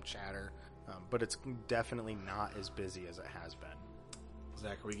and some chatter, but it's definitely not as busy as it has been.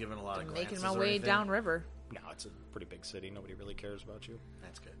 Zach, are we giving a lot of I'm glances making my or way anything? downriver. No, it's a pretty big city. Nobody really cares about you.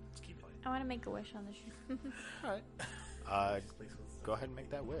 That's good. Let's keep playing. I want to make a wish on the shoe. All right. Go ahead and make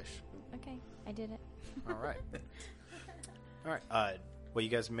that wish. Okay, I did it. All right. All right. Well, you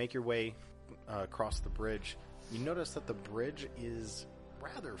guys make your way across the bridge. You notice that the bridge is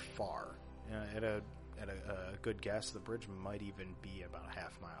rather far. At a good guess, the bridge might even be about a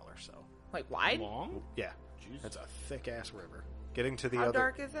half mile or so. Like, wide? Long? Yeah, it's a thick ass river. Getting to the How other.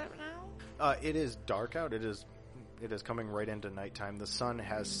 dark is that now? It is dark out. It is coming right into nighttime. The sun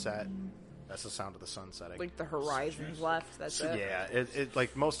has set. That's the sound of the sun setting. Like, the horizon's left. That's it. Yeah, it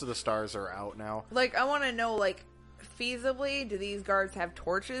like most of the stars are out now. Like, I want to know, like, feasibly, do these guards have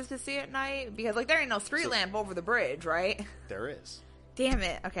torches to see at night? Because, like, there ain't no street lamp over the bridge, right? There is. Damn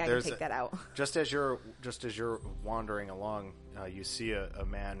it. Okay, I There's can take that out. Just as you're wandering along, you see a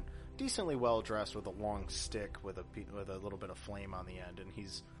man decently well dressed with a long stick with a little bit of flame on the end, and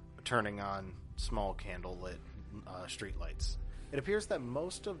he's turning on small candlelit street lights. It appears that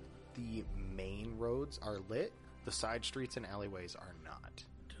most of the main roads are lit. The side streets and alleyways are not.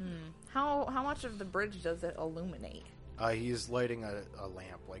 How much of the bridge does it illuminate? He's lighting a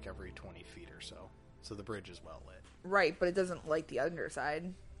lamp like every 20 feet or so. So the bridge is well lit. Right, but it doesn't light the underside.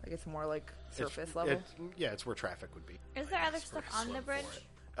 Like, it's more like surface level. It's where traffic would be. Is there other stuff on the bridge?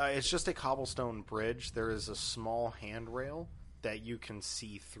 It's just a cobblestone bridge. There is a small handrail that you can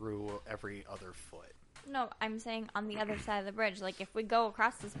see through every other foot. No, I'm saying on the other side of the bridge. Like, if we go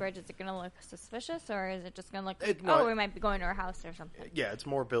across this bridge, is it going to look suspicious, or is it just going to look like, no, we might be going to our house or something? Yeah, it's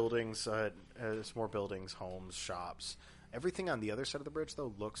more buildings. Homes, shops. Everything on the other side of the bridge,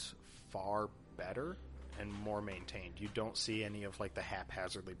 though, looks far better and more maintained. You don't see any of like the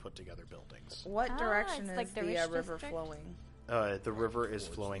haphazardly put together buildings. What direction it's is like the the rich river district? flowing? The river is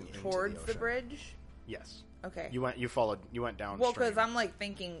flowing into Towards the the ocean. bridge? Yes. Okay. You went downstream. Well, because I'm like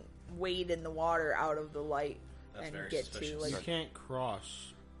thinking wade in the water out of the light That's and very get to suspicious. like You can't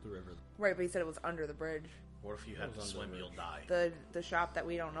cross the river. right. But he said it was under the bridge. What if you have to was on swim, the you'll die? The shop that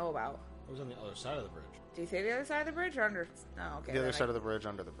we don't know about. It was on the other side of the bridge. Do you say the other side of the bridge or under? No, okay. The other then side of the bridge,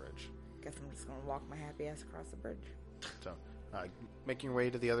 under the bridge. Guess I'm just gonna walk my happy ass across the bridge. So, making your way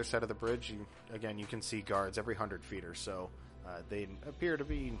to the other side of the bridge, you can see guards every 100 feet or so. They appear to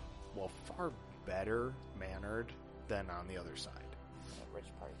be, well, far better mannered than on the other side. Bridge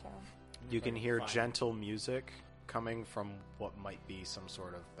party town. You can hear Fine. gentle music coming from what might be some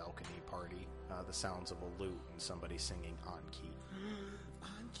sort of balcony party. The sounds of a lute and somebody singing on key.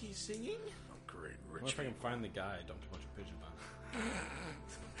 Anki singing? Oh, great, What if rich I can find the guy I dumped a bunch of pigeon on?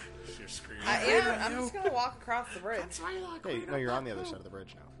 You're screaming. I'm just gonna walk across the bridge. Hey, no, you're on the other side of the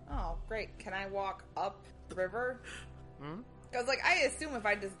bridge now. Oh, great. Can I walk up the river? Because, like, I assume if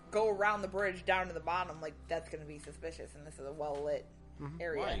I just go around the bridge down to the bottom, like, that's going to be suspicious, and this is a well-lit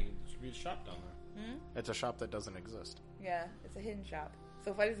area. Why? There should be a shop down there. It's a shop that doesn't exist. Yeah, it's a hidden shop.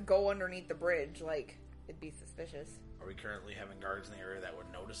 So if I just go underneath the bridge, like, it'd be suspicious. Are we currently having guards in the area that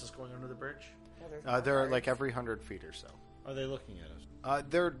would notice us going under the bridge? Well, there's no They're guards. like every 100 feet or so. Are they looking at us?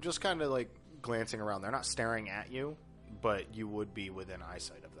 They're just kind of like glancing around. They're not staring at you, but you would be within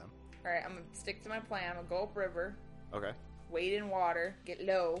eyesight of them. Alright, I'm going to stick to my plan. I'm going to go upriver, Okay. wade in water, get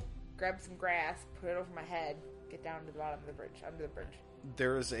low, grab some grass, put it over my head, get down to the bottom of the bridge, under the bridge.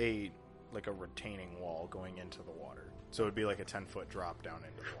 There is a retaining wall going into the water, so it would be like a 10-foot drop down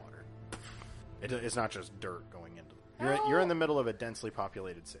into the water. It's not just dirt going into. You're in the middle of a densely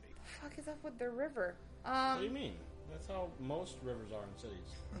populated city. The fuck is up with the river? What do you mean? That's how most rivers are in cities.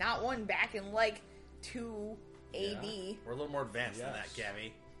 Not one back in like 2 AD. We're a little more advanced than that, Yes.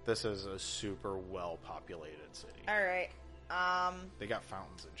 Gabby. This is a super well populated city. Alright. They got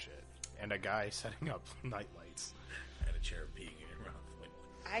fountains and shit, and a guy setting up night lights. And a chair peeing in your mouth.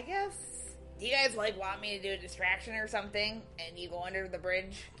 I guess. Do you guys like want me to do a distraction or something, and you go under the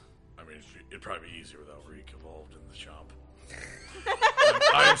bridge? I mean, it'd probably be easier without Reek involved in the shop.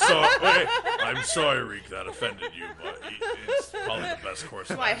 I'm sorry, Reek, that offended you, but it's probably the best course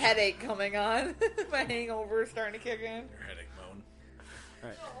of My action. headache coming on. My hangover is starting to kick in. Your headache moan.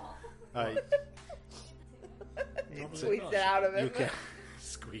 Squeezed it out of You it. can,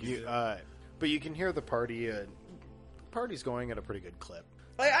 Squeeze you, it. but you can hear the party. Party's going at a pretty good clip.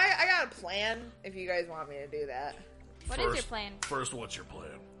 Like I got a plan. If you guys want me to do that, What is your plan? First, what's your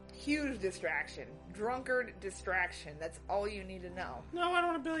plan? huge distraction, drunkard distraction. That's all you need to know. No, I don't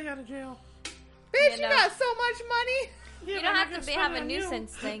want to bill you out of jail. Bitch, you know. got so much money. You don't have to have a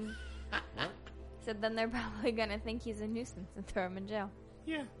nuisance thing. So then they're probably gonna think he's a nuisance and throw him in jail.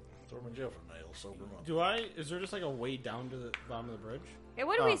 Yeah. Throw him in jail for a night. He'll sober him up. Do I? Is there just like a way down to the bottom of the bridge? Hey,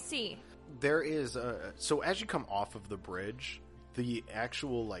 what do we see? There is so as you come off of the bridge, the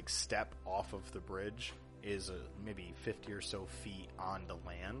actual like step off of the bridge is maybe 50 or so feet onto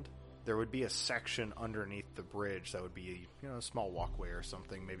land. There would be a section underneath the bridge that would be a small walkway or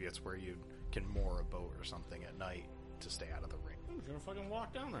something. Maybe it's where you can moor a boat or something at night to stay out of the ring. I'm just gonna fucking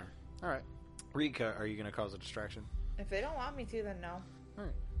walk down there. All right, Rika, are you going to cause a distraction? If they don't want me to, then no. All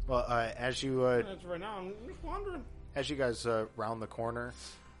right. Well, as you That's right now. I'm just wandering. as you guys round the corner,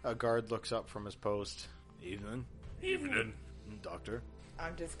 a guard looks up from his post. Evening. Evening. Doctor.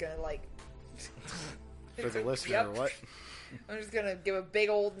 I'm just gonna like. For the listener, Yep. what? I'm just gonna give a big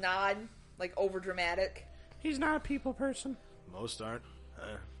old nod, like over dramatic. He's not a people person. Most aren't.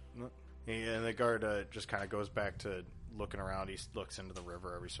 No. And the guard just kind of goes back to looking around. He looks into the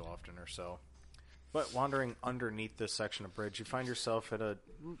river every so often or so. But wandering underneath this section of bridge, you find yourself at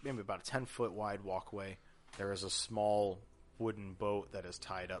maybe about a 10-foot wide walkway. There is a small wooden boat that is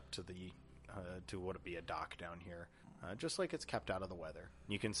tied up to to what would be a dock down here, just like it's kept out of the weather.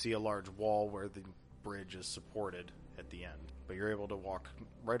 You can see a large wall where the bridge is supported at the end. But you're able to walk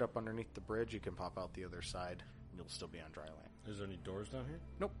right up underneath the bridge. You can pop out the other side. And you'll still be on dry land. Is there any doors down here?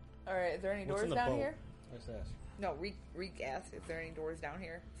 Nope. All right, is there any What's in doors the down boat? here? Let's ask. No, Reek asked if there are any doors down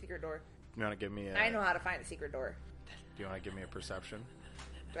here. Secret door. You want to give me I know how to find a secret door. Do you want to give me a perception?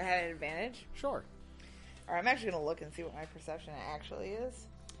 Do I have an advantage? Sure. Or I'm actually gonna look and see what my perception actually is.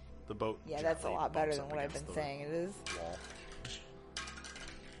 The boat. Yeah, that's a gently lot better bumps than up what I've against been the saying. It is Wall.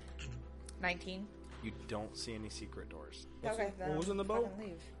 19. You don't see any secret doors. Okay, then what was I'll in the boat?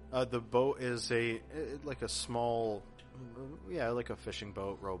 fucking leave. The boat is like a small, like a fishing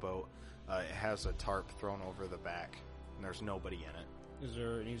boat, rowboat. It has a tarp thrown over the back, and there's nobody in it. Is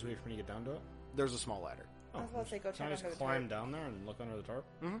there an easy way for me to get down to it? There's a small ladder. I was about to say go Can check I just under the climb tarp. down there and look under the tarp?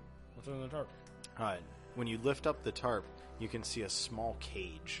 Mm-hmm. What's under the tarp? When you lift up the tarp, you can see a small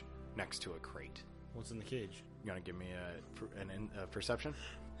cage next to a crate. What's in the cage? You want to give me a perception?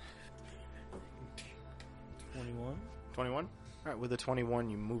 21. 21? All right, with a 21,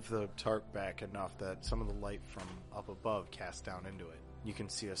 you move the tarp back enough that some of the light from up above casts down into it. You can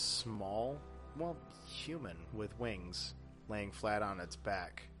see a small, human with wings laying flat on its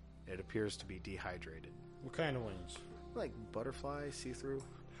back. It appears to be dehydrated. What kind of wings? Like butterfly, see-through.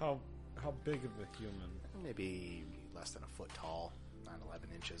 How big of a human? Maybe less than a foot tall, 11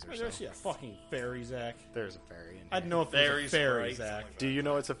 inches or I so. never see a fucking fairy, Zach. There's a fairy in here. I'd know if it was a fairy, Zach. Do you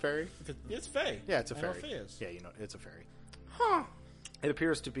know it's a fairy? It's Faye. Yeah, it's a I know fairy. Faye is. Yeah, you know, it's a fairy. Huh. It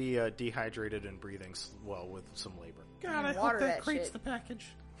appears to be dehydrated and breathing with some labor. God, I Water hope that that crate's shit. the package.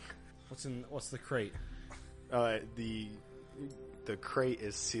 What's the crate? The crate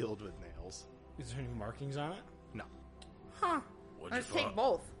is sealed with nails. Is there any markings on it? No. Huh. Let's take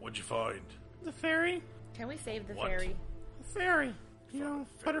both. What'd you find? The fairy? Can we save the What? fairy? The fairy. You know,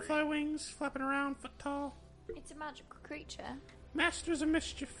 Fairy. butterfly wings, flapping around, foot tall. It's a magical creature. Masters of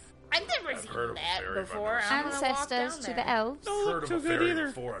mischief. I've never heard seen of a that fairy, but before. I've I'm gonna walk Ancestors down to there. the elves. Don't Heard look of too a good fairy either.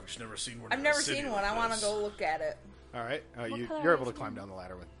 before. I've just never seen one. I've in never a city seen like one. I want to this. go look at it. All right. color You're able is to climb it? down the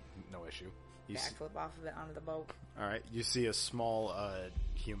ladder with no issue. You s- Backflip off of it onto the boat. all right. You see a small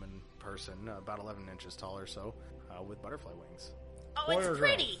human person, about 11 inches tall or so, with butterfly wings. Oh, Boy or it's girl?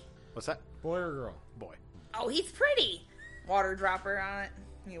 pretty. What's that? Boy or girl? Boy. Oh, he's pretty. Water dropper on it.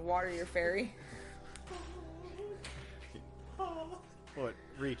 You water your fairy. What,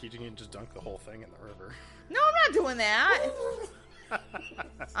 Reek, you can just dunk the whole thing in the river. No, I'm not doing that.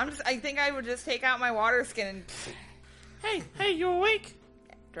 I think I would just take out my water skin and Hey, you awake?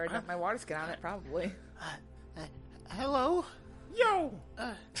 dry dump my water skin on it, probably. Hello? Yo!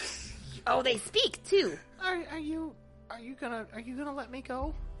 Oh, they speak too. Are you gonna let me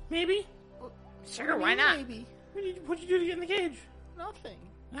go? Maybe? Sure, why not? Maybe. What'd you do to get in the cage? Nothing.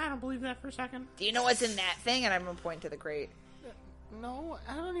 I don't believe that for a second. Do you know what's in that thing? And I'm gonna point to the crate. No,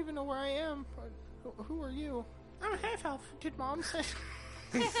 I don't even know where I am. Who are you? I'm a half-elf. Did Mom send?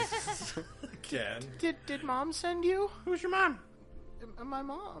 Again. Did Mom send you? Who's your mom? My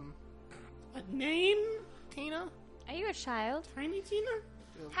mom, A name? Tina. Are you a child? Tiny Tina?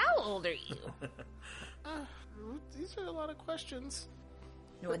 How old are you? These are a lot of questions.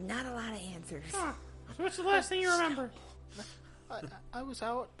 No, not a lot of answers. Huh. So what's the last thing you remember? I was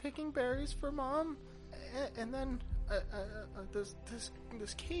out picking berries for Mom, and then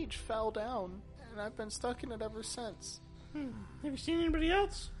this cage fell down, and I've been stuck in it ever since. Have you seen anybody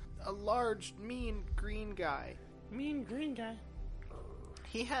else? A large, mean green guy. Mean green guy.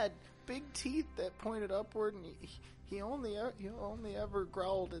 He had big teeth that pointed upward, and he only ever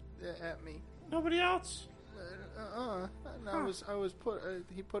growled at me. Nobody else? And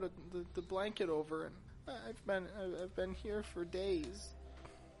he put the blanket over, and I've been here for days.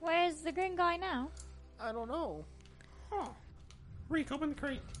 Where's the green guy now? I don't know. Huh. Reek, open the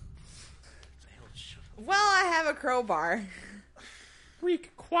crate. Well, I have a crowbar.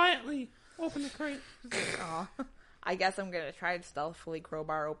 Reek, quietly open the crate. Aw. I guess I'm gonna try to stealthily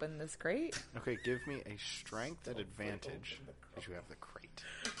crowbar open this crate. Okay, give me a strength at advantage because you have the crate.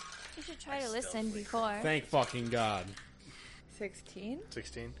 You should try to listen before. Thank fucking God. 16?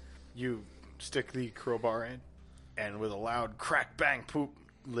 16. You stick the crowbar in, and with a loud crack, bang, poop,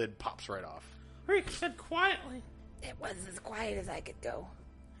 lid pops right off. Reek said quietly. It was as quiet as I could go.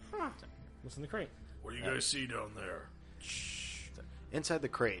 Huh. What's in the crate? What do you guys see down there? Inside the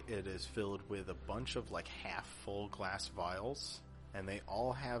crate, it is filled with a bunch of like half-full glass vials, and they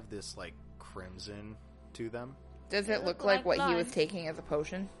all have this like crimson to them. Does it look like like what he was blood. taking as a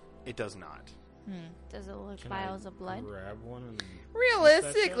potion? It does not. Does it look Can vials I of blood? Grab one and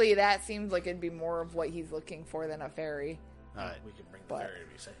Realistically, that seems like it'd be more of what he's looking for than a fairy. We can bring the But- fairy to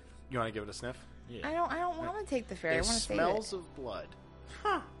be safe. You want to give it a sniff? yeah. I don't want to take the fairy. I It want to save smells it. of blood,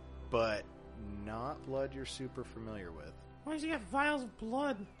 Huh. but not blood you're super familiar with. Why does he have vials of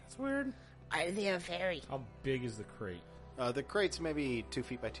blood? That's weird. Why does he have a fairy? How big is the crate? The crate's maybe 2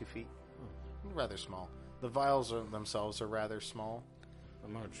 feet by 2 feet. Rather small. The vials themselves are rather small.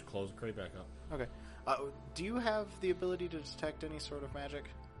 I'm gonna just close the crate back up. Okay. Do you have the ability to detect any sort of magic?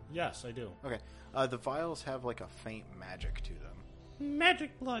 Yes, I do. Okay. The vials have like a faint magic to them.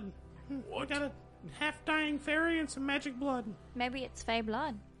 Magic blood. What? I got a half-dying fairy and some magic blood. Maybe it's fey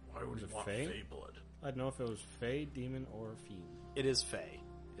blood. Why would Is you it want Fae? Fae blood? I'd know if it was Fae, demon, or fiend. It is Fey.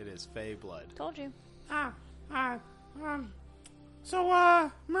 It is Fey blood. Told you.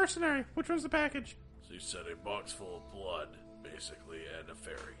 Mercenary, which one's the package? So you said a box full of blood, basically, and a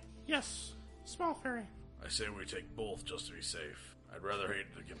fairy. Yes, small fairy. I say we take both just to be safe. I'd rather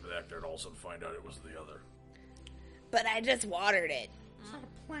hate to get back there and also find out it was the other. But I just watered it. It's not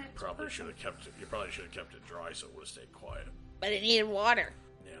a plant. it's a Probably person. should have kept it. You probably should have kept it dry so it would have stayed quiet. But it needed water.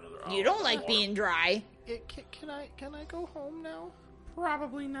 Yeah, another hour You don't without like water. being dry. Can I go home now?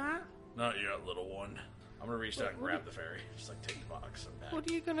 Probably not. Not yet, little one. I'm gonna reach down and grab the fairy. Just like take the box and back. What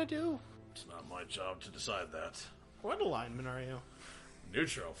are you gonna do? It's not my job to decide that. What alignment are you?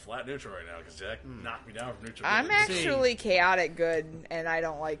 Neutral, flat neutral right now because Jack knocked me down from neutral. I'm good. actually chaotic good, and I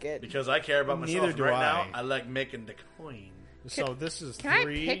don't like it. Because I care about myself. Neither do right I. now, I like making the coin. So this is Can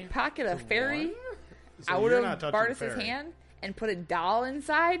 3. I pickpocket a fairy So out you're of not touching Bartis's the fairy. hand and put a doll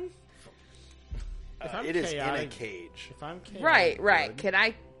inside? If I'm It is in a chaotic- cage. If I'm chaotic Right. good- Can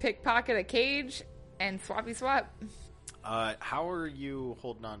I pickpocket a cage and swappy swap? How are you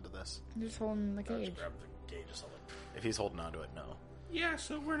holding on to this? I'm just holding the I cage. just grab the gauge or something. If he's holding on to it, no. Yeah,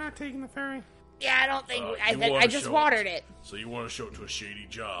 so we're not taking the ferry. Yeah, I don't think. I you think wanna I just show watered it. So you want to show it to a shady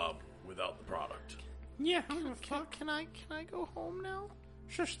job without the product? Yeah, I don't give a fuck. Can I go home now?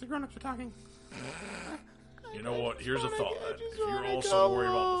 Shush, the grown-ups are talking. You know what? Here's a thought. I Then. just If you're wanna also go worried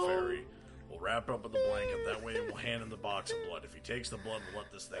about the home. fairy, we'll wrap it up with the blanket. That way, we'll hand him the box of blood. If he takes the blood, we'll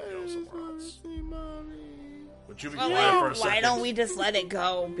let this thing go somewhere else. Would you be quiet for a second? Why don't we just let it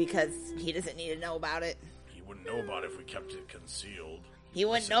go? Because he doesn't need to know about it. He wouldn't know about it if we kept it concealed. He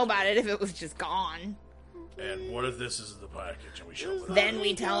wouldn't know about it if it was just gone. And what if this is the package and we show it? Then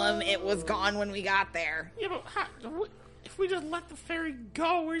we tell him it was gone when we got there. Yeah, but if we just let the ferry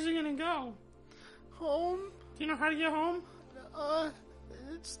go, where's he gonna go? Home? Do you know how to get home?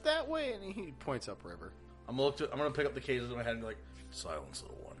 It's that way. And he points upriver. I'm gonna pick up the cases in my head and be like, "Silence,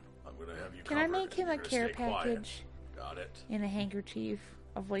 little one. I'm gonna have you." Can I covered, make him and a you're care gonna stay quiet." package Got it. and a handkerchief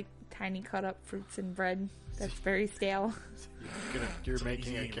of like tiny cut up fruits and bread that's very stale? You're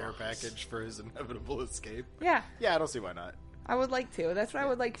making a easy care loss. package for his inevitable escape. Yeah, Yeah, I don't see why not. I would like to. That's what I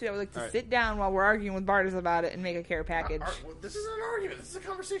would like to do. I would like to Alright. sit down while we're arguing with Bartis about it and make a care package. This isn't an argument. This is a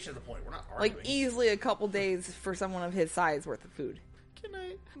conversation at the point. We're not arguing. Like easily a couple days for someone of his size worth of food. Can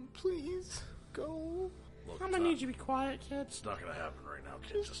I please go? Look, I'm it's gonna not- need you to be quiet, kids. It's not gonna happen right now,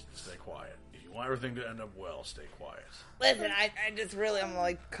 kid. Just stay quiet. If you want everything to end up well, stay quiet. Listen, I just really, I'm gonna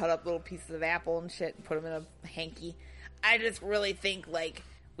like cut up little pieces of apple and shit and put them in a hanky. I just really think like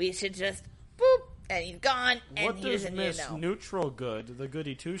we should just boop and he's gone and What he does doesn't need Miss to know. Neutral Good, the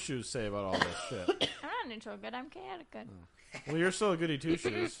goody two shoes, say about all this shit? I'm not neutral good. I'm chaotic good. Well, you're still a goody two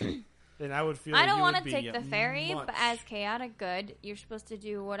shoes, and I would feel I don't want want to take the ferry, but as chaotic good, you're supposed to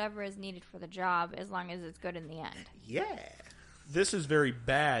do whatever is needed for the job as long as it's good in the end. Yeah. this is very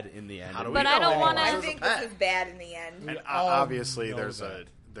bad in the end. How do we But I know? don't want I to. think this is bad in the end. And all obviously, know that.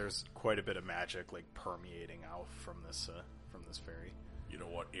 there's quite a bit of magic like permeating out from this fairy. You know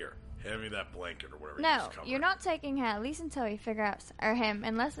what? Here, hand me that blanket or whatever. you No, just covered. you're not taking him at least until we figure out, or him,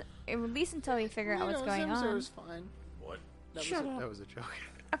 at least until we figure out what's going on. was fine. What? That was a joke.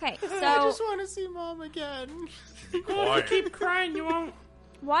 Okay, I so just want to see Mom again. Quiet. Keep crying, you won't.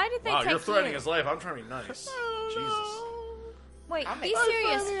 why did they Wow, take you're threatening you? his life. I'm trying to be nice. Jesus. Wait, be I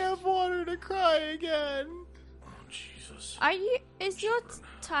serious. finally have water to cry again. Oh, Jesus. Are you? Is your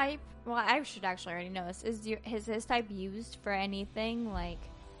type? Well, I should actually already know this. Is his type used for anything like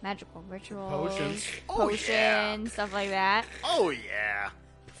magical rituals, potions, stuff like that? Oh yeah.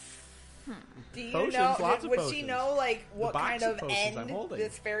 Do you Potions, know? lots of Would she potions. know like what box kind of of potions I'm end holding.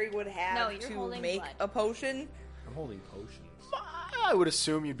 this fairy would have No, you're to holding make blood. a potion? I'm holding potions. I would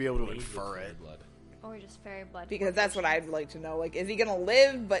assume you'd be able to infer it. Blood. Or just fairy blood? Because that's what I'd like to know. Like, is he gonna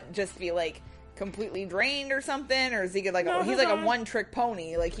live but just be like completely drained or something, or is he gonna like he's like a one-trick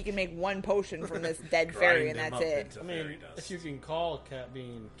pony? Like he can make one potion from this dead fairy and Grind that's him up it. into I mean, fairy dust. if you can call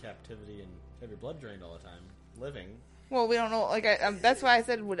being in captivity and have your blood drained all the time living, Well, we don't know. Like, that's why I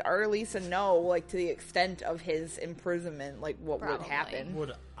said, would Arlisa know, like, to the extent of his imprisonment, like, what would Probably. happen?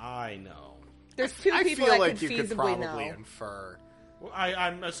 would I know? There's two I people feel that like could you could feasibly probably know. infer. Well,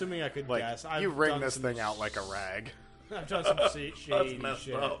 I'm assuming I could Like guess. you I've wring done this some thing out like a rag. I've done some shady That's messed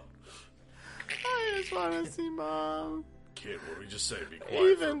shit. up. I just want to see Mom. Kid, what did we just say? Be quiet for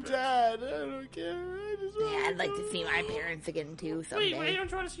a Even bit. Dad, I don't care. I just want Yeah, I'd like to see my parents again too someday. Wait, don't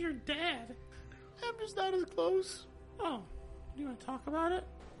you want to see your dad? I'm just not as close. Oh, do you want to talk about it?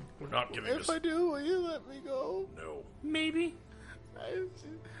 We're not giving If this. I do, will you let me go? No. Maybe.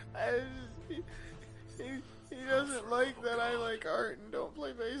 He doesn't like that I like art and don't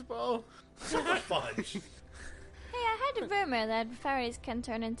play baseball. Fudge. Hey, I had a rumor that fairies can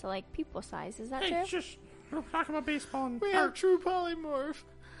turn into like people size. Is that Hey, true? just we're talking about baseball and We art. have true polymorph,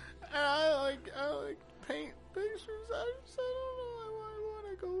 and I like paint pictures. I don't know. I want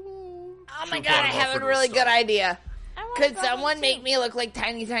to go home. Oh my True god, I Blood have offered a really to good stop. idea. I wanna Could go home, someone too. make me look like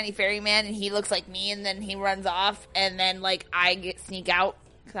tiny fairy man and he looks like me and then he runs off and then like I sneak out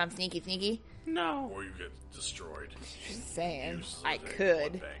because I'm sneaky? No. or you get destroyed. Just saying, Use I the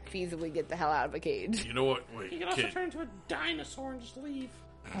could blood bank. feasibly get the hell out of a cage. You know what? Wait, He can also kid. turn into a dinosaur and just leave.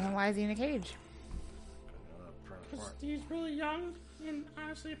 Well, then why is he in a cage? Because he's really young and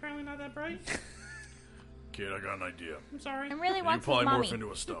honestly apparently not that bright. Kid, I got an idea. I'm sorry. And really You wants his probably mommy. morph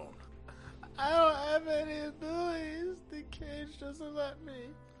into a stone. I don't have any abilities. The cage doesn't let me.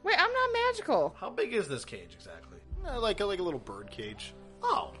 Wait, I'm not magical. How big is this cage exactly? Like a little bird cage.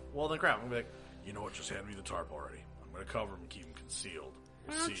 Oh, well then crap. I'm gonna be like, you know what? Just hand me the tarp already. I'm gonna cover him and keep him concealed.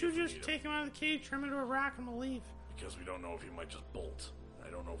 Why See don't you if we just need take him out of the cage, turn him into a rock, and we'll leave? Because we don't know if he might just bolt. I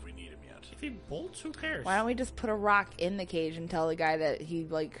don't know if we need him yet. If he bolts, who cares? Why don't we just put a rock in the cage and tell the guy that he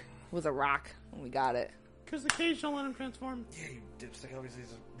was a rock when we got it? Because the cage don't let him transform. Yeah, you dipstick. Obviously,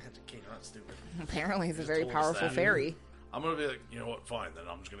 he's a magic cage. I'm not stupid. Apparently, he's a Just very told us powerful that. fairy. I'm gonna be like, you know what? Fine. Then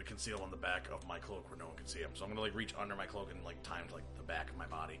I'm just gonna conceal on the back of my cloak where no one can see him. So I'm gonna reach under my cloak and time to the back of my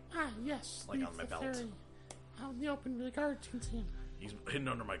body. Ah, yes. Like leave on my the belt. fairy out in the open where the guards can see him. He's hidden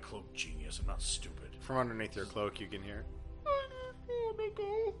under my cloak, genius. I'm not stupid. From underneath your cloak, you can hear.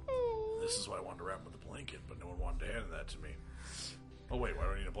 This is why I wanted to wrap him with a blanket, but no one wanted to hand that to me. Oh wait, why do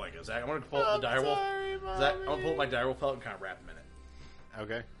I need a blanket? Zach, I'm gonna pull up the direwolf. Zach, I'm gonna pull up my direwolf pelt and kind of wrap him in it.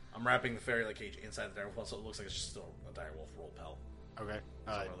 Okay. I'm wrapping the fairy cage inside the direwolf pelt, so it looks like it's just still a direwolf roll pelt. Okay.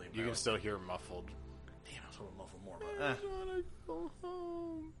 I'm gonna leave You my can still hear muffled. Damn, I was hoping muffled more, but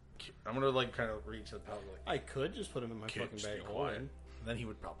I'm gonna kind of reach the pelt. I could just put him in my Kid, fucking just bag be of quiet. holding. Then he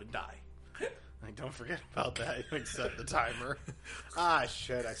would probably die. Like, don't forget about that. Like, set the timer. Ah,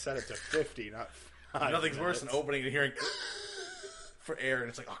 shit. I set it to 50, not 5 Nothing's worse than minutes. opening and hearing for air, and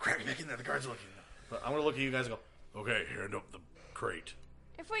it's like, oh crap, get back in there. The guards are looking. But I'm gonna look at you guys and go, okay, hand up the crate.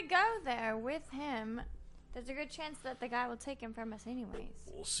 If we go there with him, there's a good chance that the guy will take him from us anyways.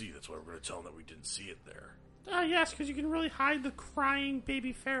 We'll see. That's why we're gonna tell them that we didn't see it there. Ah, yes, because you can really hide the crying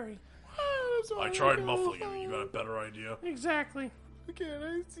baby fairy. I tried muffling him. You got a better idea? Exactly. Can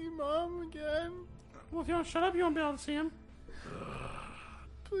I see Mom again? Well, if you don't shut up, you won't be able to see him.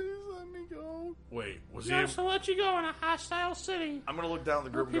 Please let me go. Wait, was he? Just to let you go in a hostile city I'm gonna look down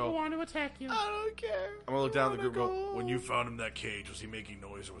at the where group and people go. want to attack you. I don't care. I'm gonna look down at the group and go. When you found him in that cage, was he making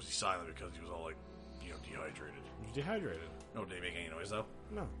noise or was he silent because he was all dehydrated? He's dehydrated. No, did he make any noise though?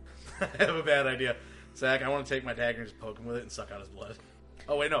 No. I have a bad idea. Zach, I want to take my dagger and just poke him with it and suck out his blood.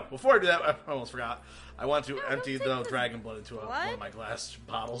 Oh, wait, no. Before I do that, I almost forgot. I want to empty the dragon blood into one of my glass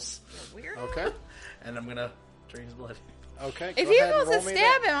bottles. Weird. Okay. And I'm going to drain his blood. Okay. If go he ahead and goes to roll me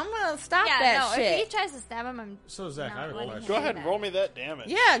stab that. him, I'm gonna stop Yeah, that no, shit. if he tries to stab him, I'm So, Zach, I have a letting question. him Go do ahead and that. roll me that damage.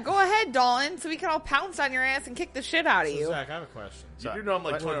 Yeah, go ahead, Dalton, so we can all pounce on your ass and kick the shit out of So, you. Zach, I have a question. You do know I'm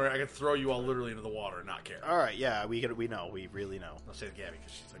like 20, I could throw you all literally into the water and not care. All right. Yeah, we know. We really know. I'll say to Gabby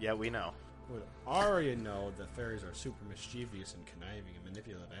because she's like, Yeah, we know. Would Arya know that fairies are super mischievous and conniving and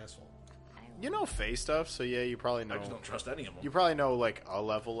manipulative asshole? You know Fae stuff, so yeah, you probably know. I just don't trust any of them. You probably know like a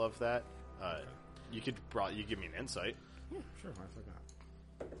level of that. You could probably give me an insight. Yeah, sure. Why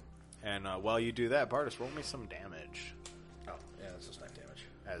the fuck not? And while you do that, Bardis, roll me some damage. Oh, yeah, that's just knife damage.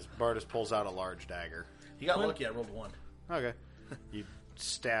 As Bardis pulls out a large dagger. He got lucky. I rolled 1. Okay. You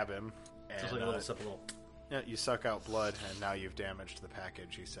stab him, and Just like a little sip of little. yeah, you suck out blood, and now you've damaged the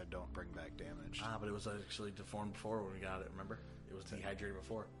package. He said, "Don't bring back damage." Ah, but it was actually deformed before when we got it, remember? It was dehydrated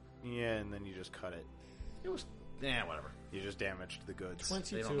before. Yeah, and then you just cut it. It was, whatever. You just damaged the goods.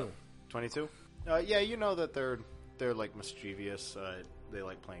 22. 22. Yeah, you know that they're like mischievous. They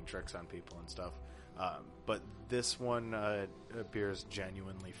like playing tricks on people and stuff. But this one appears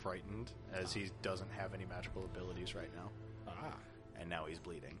genuinely frightened, as he doesn't have any magical abilities right now, Ah. and now he's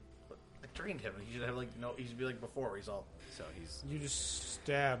bleeding. I trained him. He should have he should be like before. He's all. So he's You just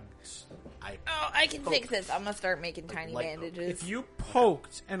stabbed. Oh, I can fix this. I'm gonna start making tiny light poke. bandages. If you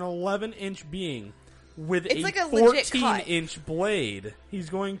poked an 11-inch being with It's a like a legit cut. 14-inch blade, he's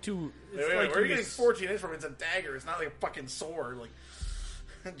going to. Wait, where are you getting 14 inch from? It's a dagger. It's not like a fucking sword. Like,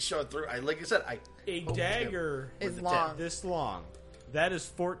 show it through. Like I said, A poked dagger Is with long. this long. That is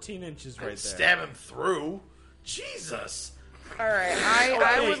 14 inches right there. stab him through. Jesus. All right, I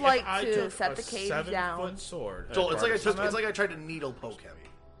Hey, would if like I to took set a the cage 7-foot down. sword. Joel, it's Bardis. like I tried to needle poke him.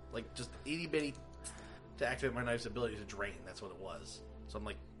 Like, just itty bitty to activate my knife's ability to drain. That's what it was. So I'm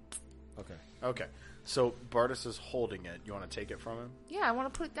like, Okay. okay. So Bardis is holding it. You want to take it from him? Yeah, I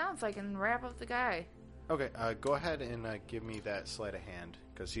want to put it down so I can wrap up the guy. Okay. Go ahead and give me that sleight of hand,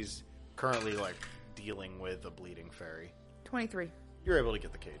 because he's currently like dealing with a bleeding fairy. 23. You're able to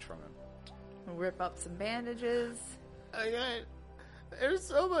get the cage from him. I'll rip up some bandages. Okay. There's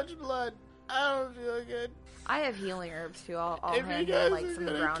so much blood. I don't feel good. I have healing herbs too. I'll If you hand guys him like are some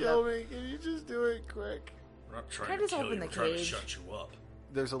gonna ground kill up. me, can you just do it quick? we're not Can I trying just to kill open you. the We're trying to cage? shut you up.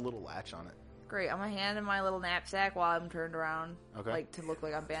 There's a little latch on it. Great. I'm gonna hand him my little knapsack while I'm turned around, Okay. like to look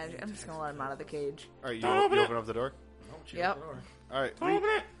like I'm bandaged. I'm just gonna let him out of the cage, All right, you open up the door. Yep. All right,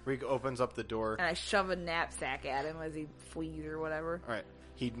 Reek opens up the door. and I shove a knapsack at him as he flees or whatever. All right,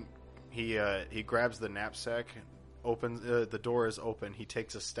 he grabs the knapsack. Opens the door is open. He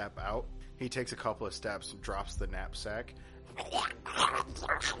takes a step out. He takes a couple of steps, drops the knapsack.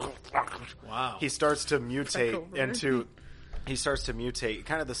 Wow. He starts to mutate into. He starts to mutate,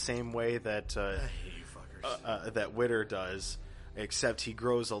 kind of the same way that that Witter does, except he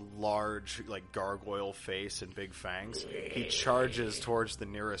grows a large, like, gargoyle face and big fangs. He charges towards the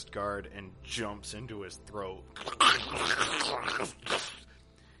nearest guard and jumps into his throat,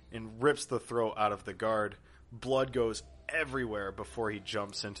 and rips the throat out of the guard. Blood goes everywhere before he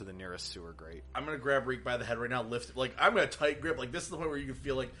jumps into the nearest sewer grate. I'm gonna grab Reek by the head right now, lift it. Like, I'm gonna tight grip. Like, this is the point where you can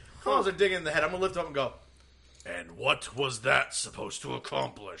feel like claws are digging in the head. I'm gonna lift him up and go, and what was that supposed to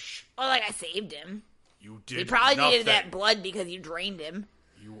accomplish? Well, like I saved him. You did He probably nothing. needed that blood because you drained him.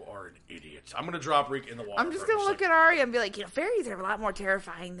 You are an idiot. I'm gonna drop Reek in the water. I'm just gonna look at Ari and be like, fairies are a lot more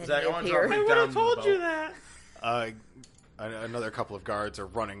terrifying than Zach, they I want to drop appear. Reek down to the boat. that. Another couple of guards are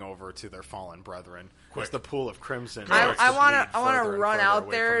running over to their fallen brethren. As the pool of crimson. I starts to want bleed to further and run further out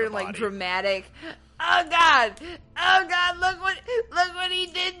away there from and the like body. dramatic. Oh God! Look what he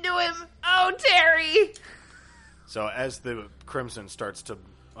did to him! Oh, Terry! So as the crimson starts to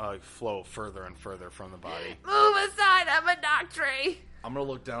flow further and further from the body, Move aside! I'm a doctor. I'm gonna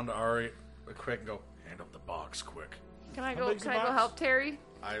look down to Ari quick and go, hand up the box quick. Can I How go? big's Can the I go box? help Terry?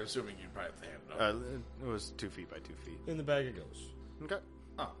 I'm assuming you'd probably have to hand it up. it was 2 feet by 2 feet. In the bag it goes. Okay.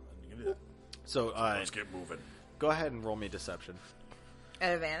 Oh, then you can do that. So Let's get moving. go ahead and roll me deception.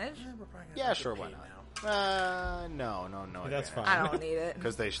 At advantage? Yeah, sure. Why not? No. That's fine. I don't need it.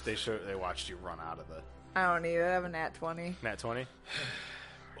 Because they watched you run out of the I don't need it. I have a nat 20. nat 20.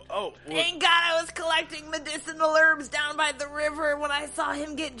 Oh, Thank God I was collecting medicinal herbs down by the river when I saw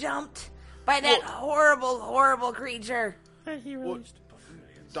him get jumped by that horrible creature.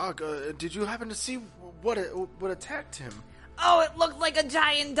 Doc, did you happen to see what attacked him? Oh, it looked like a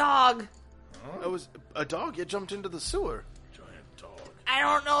giant dog. It was a dog. It jumped into the sewer. Giant dog. I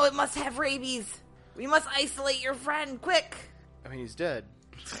don't know. It must have rabies. We must isolate your friend, quick. I mean, he's dead.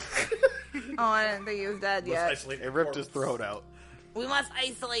 Oh, I didn't think he was dead yet. It ripped his throat out. We must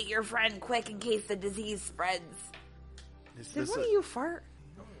isolate your friend, quick, in case the disease spreads. Is Did this one of you fart?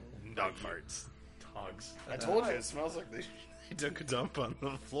 dog farts? Dogs. I told you, it smells like they took a dump on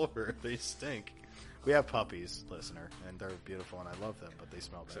the floor. They stink. We have puppies, listener, and they're beautiful, and I love them, but they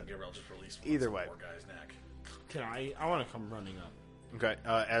smell So bad. Gabriel just released Either way. poor guy's neck. Can I want to come running up. Okay,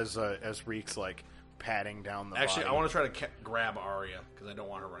 as Reek's like patting down the Actually, body. I want to try to grab Arya because I don't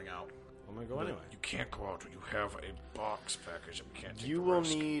want her running out. I'm gonna go anyway. You can't go out when you have a box package. You can't take You the will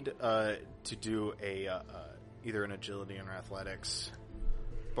risk. need to do a either an agility or athletics.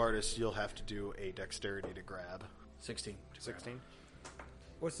 Bardis, you'll have to do a dexterity to grab. 16. 16?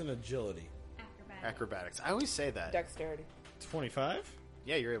 What's an agility? Acrobatics. I always say that. Dexterity. 25?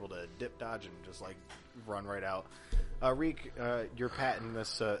 Yeah, you're able to dip, dodge, and just like run right out. Reek, you're patting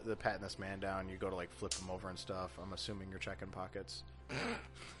this man down. You go to like flip him over and stuff. I'm assuming you're checking pockets.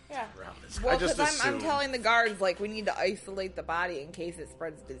 Yeah. I Well, just because I'm assumed. telling the guards, like, we need to isolate the body in case it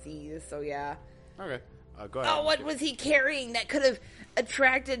spreads disease, so yeah. Okay, go ahead. Oh, what was he carrying that could have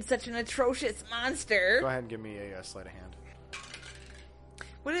attracted such an atrocious monster? Go ahead and give me a sleight of hand.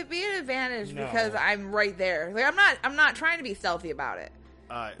 Would it be an advantage No. because I'm right there? Like, I'm not trying to be stealthy about it.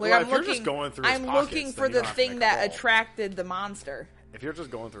 Like, Like, if you're just going through his I'm pockets, looking then for you the don't have to thing make a that roll. attracted the monster. If you're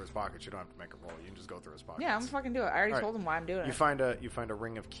just going through his pockets, you don't have to make a roll. You can just go through his pockets. Yeah, I'm fucking do it. I already All right. told him why I'm doing You it. find a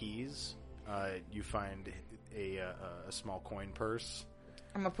ring of keys. You find a small coin purse.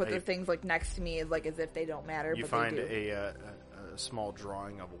 I'm gonna put the things like next to me, like as if they don't matter. You but find they do. a small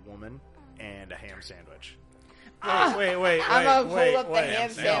drawing of a woman and a ham sandwich. Wait. I'm gonna hold up the ham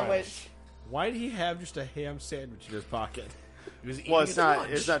no. sandwich. Why did he have just a ham sandwich in his pocket? He was eating Well, it's his not.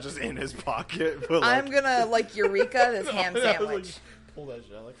 lunch. It's not just in his pocket. But like, I'm gonna like Eureka this ham sandwich. Pull that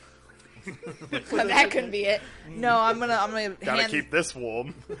shit out. That could be it. No, I'm gonna gotta hand. keep this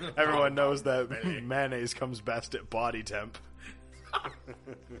warm. Everyone knows that mayonnaise comes best at body temp.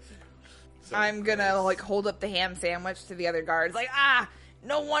 I'm gonna like hold up the ham sandwich to the other guards. Like,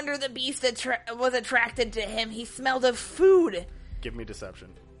 no wonder the beast was attracted to him. He smelled of food. Give me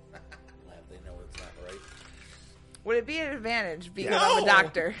deception. They know it's not right. Would it be an advantage because Yeah. I'm a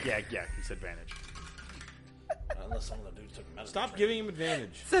doctor? Yeah, he's advantage. Unless some of the dudes took medicine. Stop giving him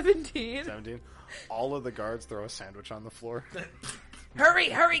advantage. 17. 17. All of the guards throw a sandwich on the floor.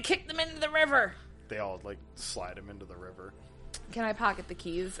 Hurry! Kick them into the river. They all like slide him into the river. Can I pocket the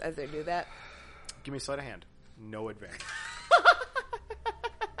keys as they do that? Give me sleight of hand. No advantage.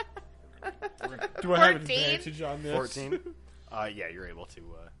 Do I have 14? advantage on this? 14. Yeah, you're able to.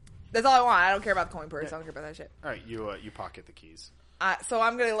 That's all I want. I don't care about the coin purse. I don't care about that shit. All right, you pocket the keys. So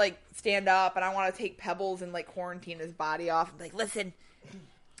I'm gonna like stand up and I want to take Pebbles and like quarantine his body off. And be like, listen,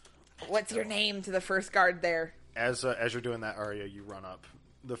 what's your name to the first guard there? As you're doing that, Arya, you run up.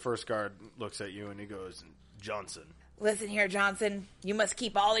 The first guard looks at you and he goes, Johnson. Listen here, Johnson. You must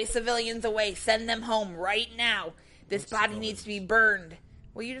keep all these civilians away. Send them home right now. This body needs to be burned.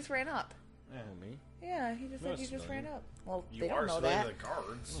 Well, you just ran up. Me? Yeah, he just said you just ran up. Well, You they are don't know slaying that. the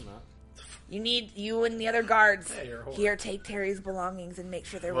guards. I'm not. You and the other guards. Hey, you're a whore. Here, take Terry's belongings and make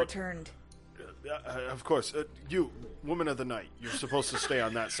sure they're What? returned. Of course. You, woman of the night, you're supposed to stay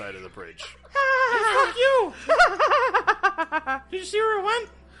on that side of the bridge. Fuck you! Did you see where it went?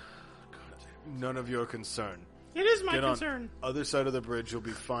 None of your concern. It is my Get concern. on other side of the bridge. You'll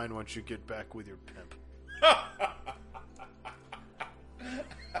be fine once you get back with your pimp.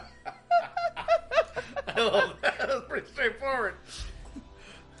 I love that. That's pretty straightforward.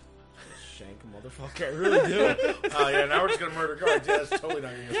 Shank a motherfucker. I really do. Oh, yeah, now we're just going to murder guards. Yeah, that's totally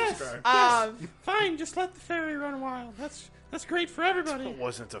not going to get Yes. subscribed. Fine, just let the ferry run wild. That's great for everybody. It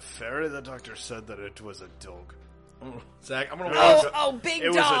wasn't a ferry. The doctor said that it was a dog. Zach, I'm going to walk. Oh, big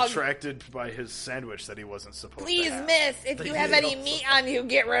It dog. was attracted by his sandwich that he wasn't supposed Please, to have. miss, if you have any meat on you,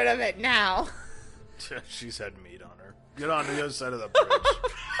 get rid of it now. She's had meat on her. Get on the other side of the bridge.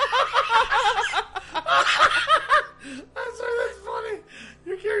 That's funny.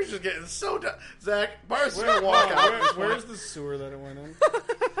 Your character's just getting so done. Zach, Bar's Where, going to walk out. where's the sewer that it went in?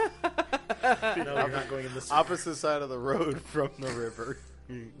 No, you're not going in the sewer. Opposite side of the road from the river.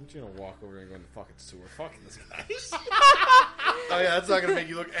 I'm just gonna walk over and go in the fucking sewer. Fucking this guy. Oh, yeah, that's not going to make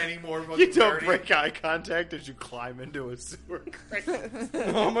you look any more fucking You don't dirty. break eye contact as you climb into a sewer.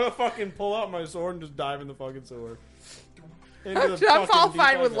 I'm gonna fucking pull out my sword and just dive in the fucking sewer. I'm all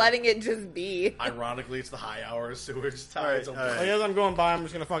fine with letting it just be. Ironically, it's the high hours sewage All right, tides. all right. As I'm going by, I'm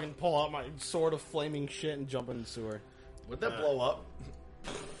just gonna fucking pull out my sword of flaming shit and jump in the sewer. Would that blow up?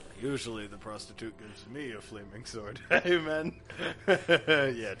 Usually the prostitute gives me a flaming sword. Hey, man.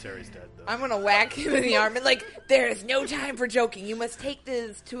 Yeah, Terry's dead, though. I'm gonna whack him in the arm and like, there is no time for joking. You must take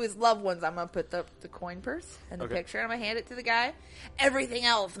this to his loved ones. I'm gonna put the coin purse and the Okay. picture and I'm gonna hand it to the guy. Everything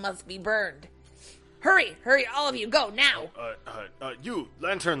else must be burned. Hurry, all of you, go now. You,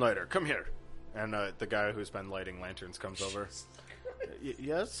 lantern lighter, come here. And the guy who's been lighting lanterns comes over.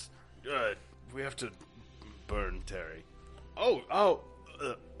 Yes? We have to burn Terry. Oh,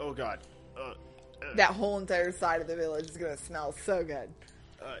 God. That whole entire side of the village is gonna smell so good.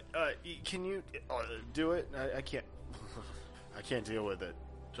 Can you do it? I can't. I can't deal with it.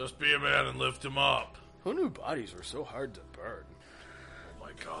 Just be a man and lift him up. Who knew bodies were so hard to burn? Oh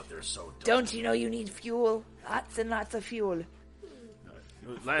my god, they're so dumb. Don't you know you need fuel? Lots and lots of fuel.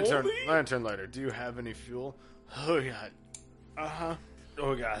 Lantern lighter, do you have any fuel? Oh, God. Uh-huh.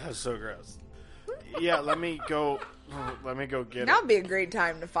 Oh, God, that's so gross. Yeah, let me go get That it. would be a great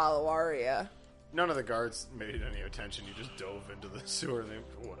time to follow Arya. None of the guards made any attention. You just dove into the sewer.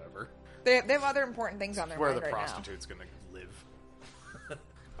 Whatever. They have other important things on their Where mind the right prostitute's gonna live.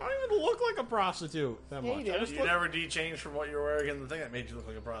 I don't even look like a prostitute that Yeah, much. you do. I just You look, never de-changed from what you were wearing in the thing that made you look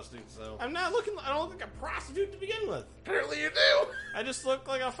like a prostitute, so... I'm not looking. I don't look like a prostitute to begin with. Apparently you do! I just look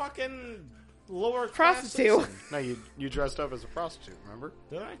like a fucking lower Prostitute. class citizen. No, you dressed up as a prostitute. Remember?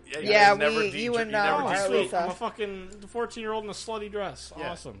 Did I? Yeah, never you and, you never Oh, Alright, de- sweet. I'm a fucking 14-year-old in a slutty dress. Yeah.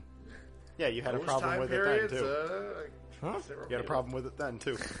 Awesome. Yeah, you had a Those problem time with periods, it then too. Huh? You had a problem with it then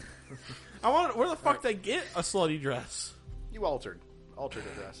too. I want. Where the fuck they get a slutty dress? You altered the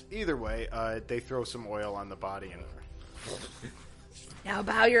dress. Either way, they throw some oil on the body and Now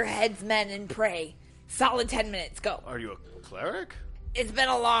bow your heads, men, and pray. Solid 10 minutes, go. Are you a cleric? It's been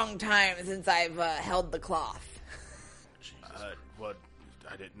a long time since I've held the cloth. What?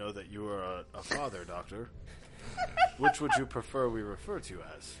 I didn't know that you were a father, Doctor. Which would you prefer we refer to you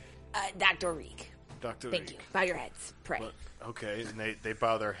as? Dr. Reek. Dr. Thank you. Bow your heads. Pray. But, okay, and they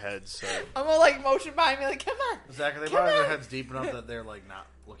bow their heads. I'm gonna like motion behind me like, come on. Zach, are they bowing their heads deep enough that they're like not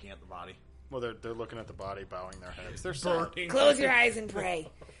looking at the body? Well, they're looking at the body, bowing their heads. They're sad. Close your eyes and pray.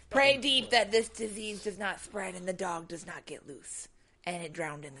 Pray deep that this disease does not spread and the dog does not get loose. And it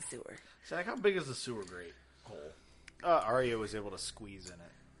drowned in the sewer. Zach, how big is the sewer grate hole? Arya was able to squeeze in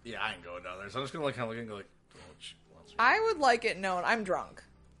it. Yeah, I ain't going down there, so I'm just gonna like kind of look and go like, oh, I would like it known, I'm drunk.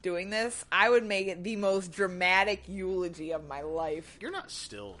 Doing this, I would make it the most dramatic eulogy of my life. You're not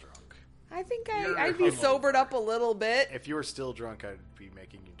still drunk. I think You're I'd be hungover. sobered up a little bit. If you were still drunk, I'd be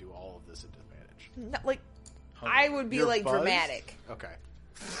making you do all of this at disadvantage. I would be You're like buzzed? dramatic. Okay.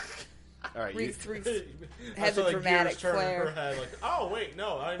 All right, Reese I has saw a the dramatic gears turn in her flair. head, like, oh wait,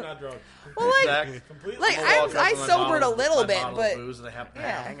 no, I'm not drunk. Well, like, Zach, Completely. like I'm gonna walk up I with my sobered a bottle- little my bit, bottle of but booze that I happen to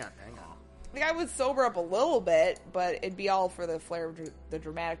yeah. hang on. like, I would sober up a little bit, but it'd be all for the flair of the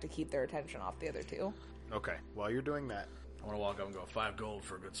dramatic to keep their attention off the other two. Okay, while you're doing that, I want to walk up and go 5 gold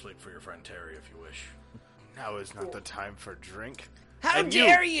for a good swig for your friend Terry, if you wish. now is not the time for drink. How And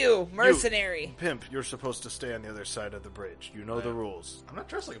dare you, mercenary? Pimp, you're supposed to stay on the other side of the bridge. You know the rules. I'm not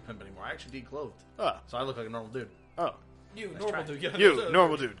dressed like a pimp anymore. I actually declothed. Oh, So I look like a normal dude. oh. You, normal dude. Get on You, the-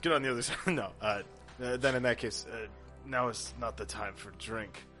 normal dude, get on the other side. No, then in that case, now is not the time for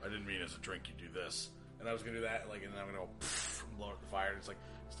drink. I didn't mean as a drink you do this. And I was going to do that, like, and then I'm going to go poof, and blow up the fire. And it's like,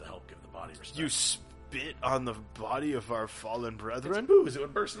 it's to help give the body respect. You spit on the body of our fallen brethren? booze. It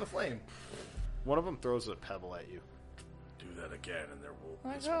would burst into flame. One of them throws a pebble at you. Do that again, and there will.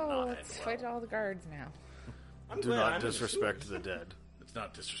 Like, this will not let's end fight well. all the guards now. I'm Do glad not I'm in the disrespect sewers. the dead. It's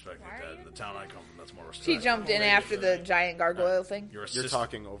not disrespecting the dead. The town I come from, that's more respect. She jumped in after the giant gargoyle thing. You're You're assisting.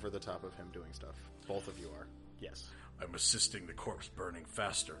 talking over the top of him doing stuff. Both of you are. Yes. I'm assisting the corpse burning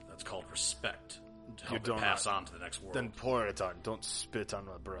faster. That's called respect. To You help it don't pass know. on to the next world. Then pour it on. Don't spit on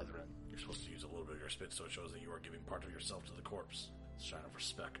my brethren. You're supposed to use a little bit of your spit so it shows that you are giving part of yourself to the corpse. It's a sign of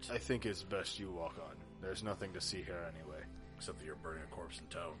respect. I think it's best you walk on. There's nothing to see here anyway. Except that you're burning a corpse in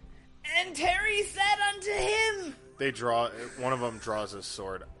tow. And Terry said unto him, They draw. One of them draws his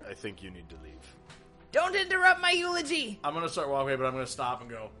sword. I think you need to leave. "Don't interrupt my eulogy." I'm going to start walking away, but I'm going to stop and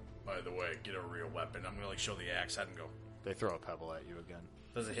go, by the way, get a real weapon. I'm going to like show the axe head and go, They throw a pebble at you again.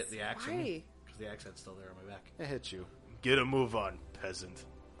 does it hit the axe? Why? Because the axe head's still there on my back. It hits you. Get a move on, peasant.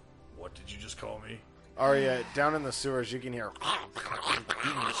 What did you just call me? Arya, down in the sewers, you can hear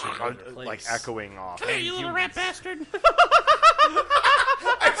like echoing off. Hey, you little rat bastard!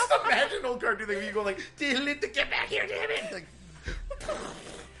 I just imagine an old cartoon thing where you go like, get back here, damn it! Like,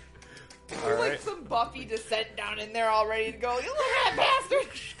 You're like some Buffy descent down in there all ready to go. You little rat bastard!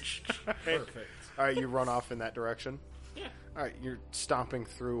 Perfect. All right, you run off in that direction. Yeah. All right, you're stomping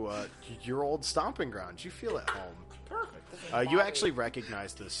through your old stomping grounds. You feel at home. Perfect. You actually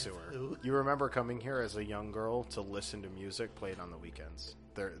recognize this sewer. You remember coming here as a young girl to listen to music played on the weekends.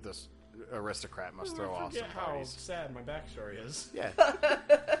 This aristocrat must throw off some Forget how parties. sad my backstory is. Yeah.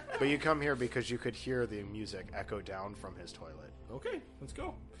 But you come here because you could hear the music echo down from his toilet. Okay, let's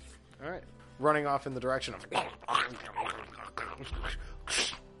go. All right. Running off in the direction of...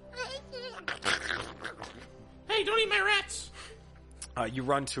 Hey, don't eat my rats! you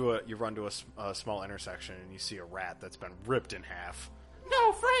run to a small intersection and you see a rat that's been ripped in half.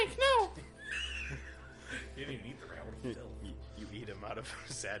 No, Frank, no! you didn't even eat the rat. What did you You eat him out of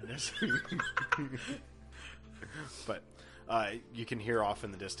sadness. But you can hear off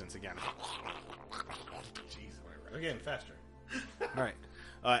in the distance again. Again, faster. All right.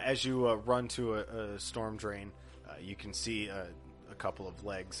 As you run to a storm drain, you can see a couple of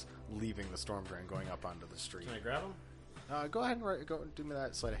legs leaving the storm drain, going up onto the street. Can I grab him? Go ahead and go do me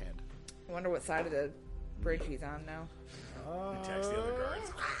that sleight of hand. I wonder what side of the bridge he's on now. Attacks the other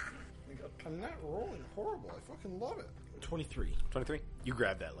guards. I'm not rolling horrible. I fucking love it. 23. 23. You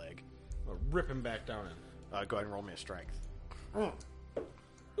grab that leg. I'll rip him back down in. Go ahead and roll me a strength. Oh.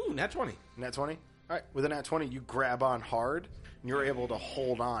 Ooh, nat 20. Nat 20. All right. With a nat 20, you grab on hard, and you're able to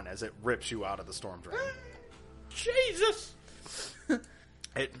hold on as it rips you out of the storm drain. Jesus!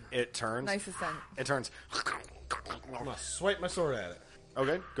 It turns. Nice ascent. It turns. I'm gonna swipe my sword at it.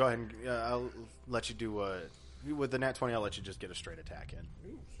 Okay, go ahead and I'll let you do with the nat 20. I'll let you just get a straight attack in.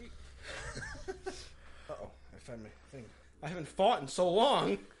 Ooh, sweet. Uh-oh. I found my thing. I haven't fought in so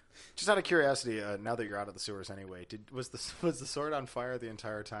long. Just out of curiosity, now that you're out of the sewers anyway, was the sword on fire the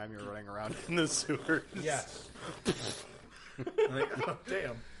entire time you were running around in the sewers? Yes. Oh,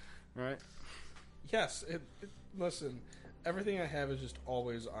 damn. All right. Yes. Listen, everything I have is just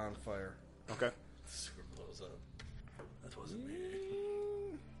always on fire. Okay. The sewer blows up. That wasn't me.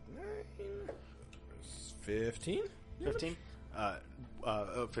 15? 15.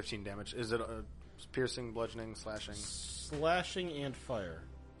 15 damage. Is it piercing, bludgeoning, slashing? Slashing and fire.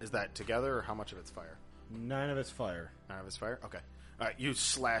 Is that together, or how much of it's fire? 9 of it's fire. 9 of it's fire. Okay. All right. You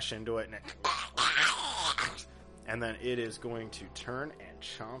slash into it, and then it is going to turn and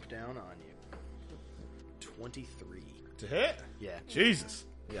chomp down on you. 23. To hit? Yeah. Jesus.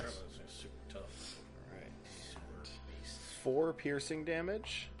 Yes. Super tough. Right. 4 piercing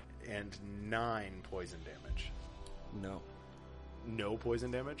damage and 9 poison damage. No. No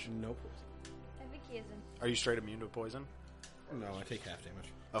poison damage? No poison. I think he isn't. Are you straight immune to poison? No, I take half damage.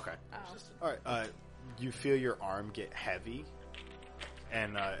 Okay. Oh. All right. You feel your arm get heavy,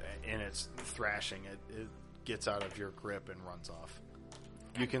 and in its thrashing, it gets out of your grip and runs off.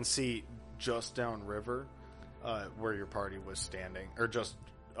 You can see just downriver, where your party was standing, or just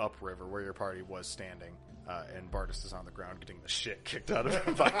upriver where your party was standing, and Bardis is on the ground getting the shit kicked out of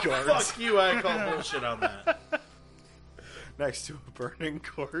him by guards. Fuck you, I call bullshit on that. Next to a burning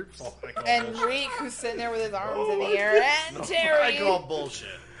corpse. Oh, I call And bullshit. Reek, who's sitting there with his arms in the air, and Terry. I call bullshit.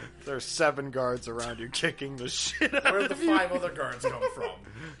 There's 7 guards around you kicking the shit out Where of did the you. 5 other guards come from?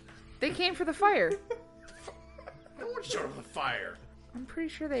 They came for the fire. No one showed up the fire. I'm pretty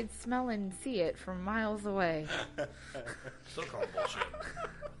sure they'd smell and see it from miles away. Still call bullshit.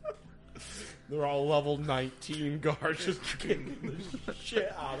 They're all level 19 guards just kicking the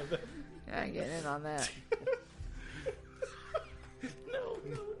shit out of them. Yeah, I'm getting in on that. No.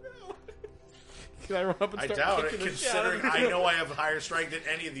 Can I run up and I start doubt it, kicking the shit out of considering them? I know I have higher strength than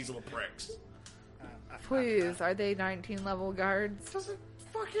any of these little pricks. Please, are they 19 level guards? Doesn't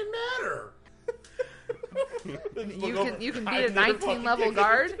fucking matter. You can beat a 19 level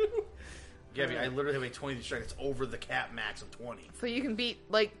guard, Gabby, I literally have a 20 strength. It's over the cap max of 20. so you can beat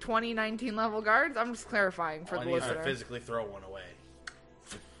like 20 19 level guards. I'm just clarifying for All I the need is to listener. physically throw one away.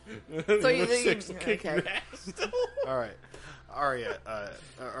 So you Six think kick okay? All right, Arya,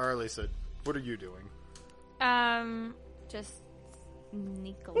 Arlisa, what are you doing? Just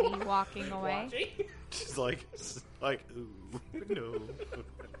sneakily walking away. She's like, ooh, no,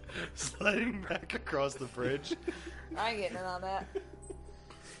 sliding back across the bridge. I ain't getting in on that.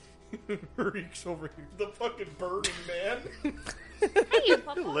 Reeks over here, the fucking burning man. Hey,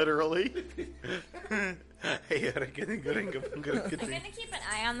 Papa. Literally. Hey, I'm gonna keep an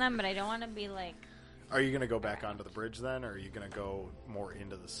eye on them, but I don't want to be like. Are you gonna go back onto the bridge then, or are you gonna go more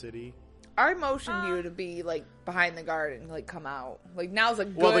into the city? I motioned you to be like behind the guard and like come out. Like now's a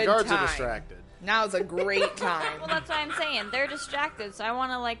good Well, the guards time. are distracted. Now's a great time. Well, that's what I'm saying. They're distracted, so I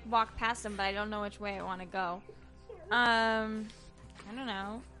want to like walk past them, but I don't know which way I want to go. I don't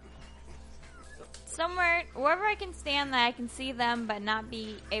know. Somewhere, wherever I can stand that I can see them, but not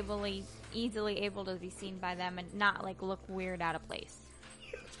be easily able to be seen by them, and not like look weird out of place.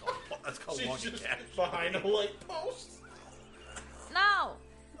 That's called She's walking just cat. behind a light post. No.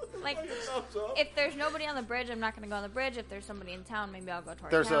 Like, if there's nobody on the bridge, I'm not going to go on the bridge. If there's somebody in town, maybe I'll go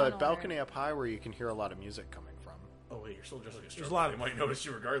towards There's town. a balcony up high where you can hear a lot of music coming from. Oh wait, you're still just like a There's stripper. a lot They of- might notice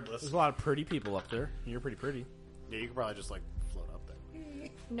you regardless. There's a lot of pretty people up there. You're pretty pretty. Yeah, you could probably just like float up there.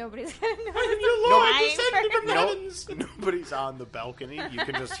 Nobody's going to notice No, me flying. nobody's on the balcony. You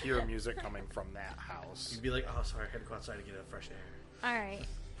can just hear music coming from that house. You'd be like, oh, sorry, I had to go outside to get a fresh air. All right.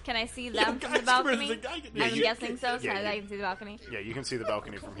 Can I see them from the guys, balcony? there's a guy getting- Yeah, I'm you- guessing so, so yeah, I can see the balcony. Yeah, you can see the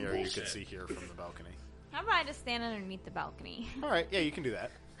balcony from here. You can Bullshit. see here from the balcony. How about I just stand underneath the balcony? All right, yeah, you can do that.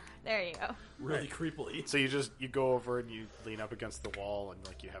 There you go. Really creepily. So you go over and you lean up against the wall and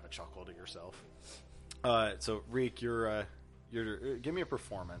like you have a chuckle to yourself. So Reek, you're give me a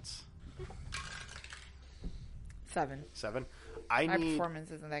performance. 7. 7. My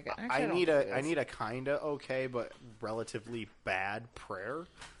performance isn't that good. Actually, I don't need think it I is. need a kinda okay but relatively bad prayer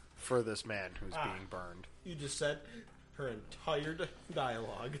for this man who's being burned. You just said her entire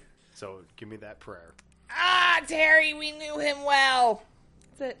dialogue. So give me that prayer. Ah, Terry, we knew him well.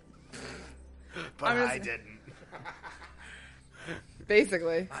 That's it. But I'm just- I didn't.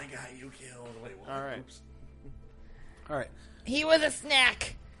 Basically, I got you killed. Wait, what? All right. Oops. All right. he was a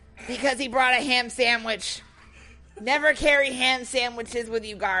snack because he brought a ham sandwich. Never carry ham sandwiches with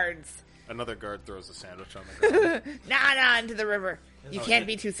you, guards. Another guard throws a sandwich on the ground. Nah, into the river. You can't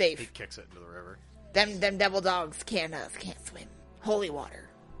be too He safe. kicks it into the river. Them devil dogs can't swim. Holy water.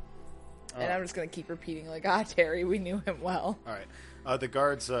 And Oh. I'm just gonna keep repeating like, ah, Terry, we knew him well. All right. The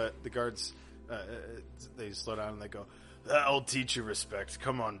guards they slow down and they go, I'll teach you respect.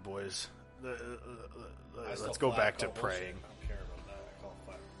 Come on, boys. Let's go back to praying. I don't care about that. I call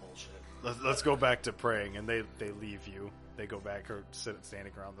flat bullshit. Let's go back to praying. And they leave you. They go back or sit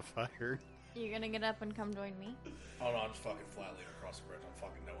standing around the fire. You gonna get up and come join me? Oh no, I'm just fucking flat leaning across the bridge. I'm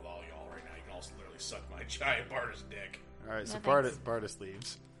fucking done with all y'all right now. You can also literally suck my giant Bardis dick. All right, so No, thanks. Bardis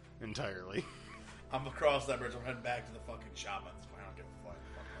leaves entirely. I'm across that bridge. I'm heading back to the fucking shop at this point. I don't give a fuck.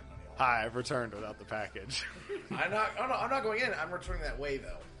 Fuck my money. Hi, I've returned without the package. I'm not going in. I'm returning that way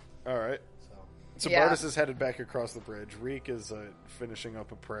though. All right. So Yeah. Bardis is headed back across the bridge. Reek is finishing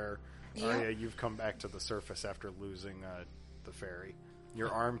up a prayer. Arya, you've come back to the surface after losing the ferry. Your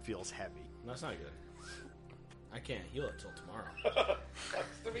arm feels heavy. That's not good. I can't heal it till tomorrow.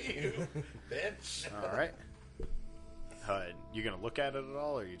 Sucks to be you, bitch. All right. You gonna look at it at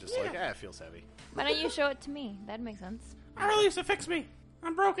all, or are you just like, it feels heavy? Why don't you show it to me? That'd make sense. Arlisa, fix me.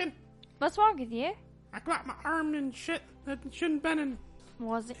 I'm broken. What's wrong with you? I got my arm in shit that shouldn't been in.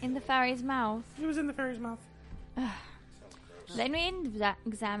 Was it in the fairy's mouth? It was in the fairy's mouth. Let me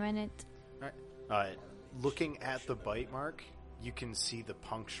examine it. Alright. Looking at the bite mark, you can see the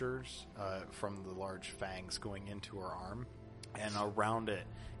punctures from the large fangs going into her arm, and around it,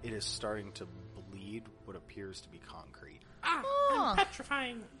 it is starting to bleed what appears to be concrete. I'm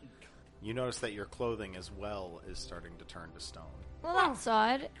petrifying. You notice that your clothing as well is starting to turn to stone. Well, that's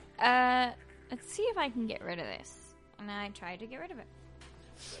odd. Let's see if I can get rid of this. And I tried to get rid of it.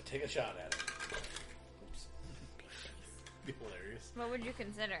 Take a shot at it. Oops. Be hilarious. What would you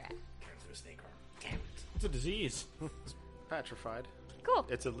consider it? Turns into a snake arm. Damn it. It's a disease. It's petrified. Cool.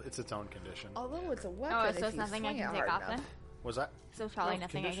 It's its own condition. Although it's a weapon, Oh, if so it's you nothing I swing can it take hard off then? enough. Was that? So it's probably Oh,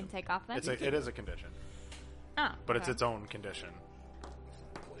 nothing condition. I can take off then? It is a condition, Oh. but it's okay. its own condition.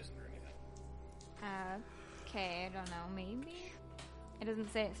 Poison or anything. Okay, I don't know. Maybe? It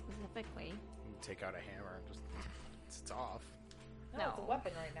doesn't say it specifically. You can take out a hammer and just it's off. No, it's a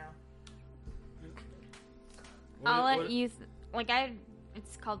weapon right now. I'll let you...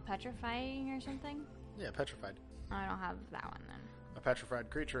 it's called petrifying or something? Yeah, petrified. I don't have that one then. A petrified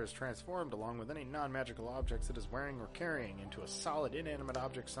creature is transformed along with any non-magical objects it is wearing or carrying into a solid inanimate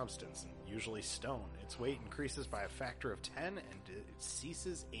object substance, usually stone. Its weight increases by a factor of 10 and it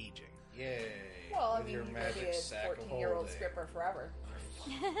ceases aging. Yay. Well, I With mean, your you magic could be a sack of 14-year-old holding. stripper forever.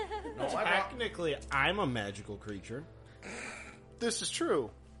 No, I brought... Technically, I'm a magical creature. This is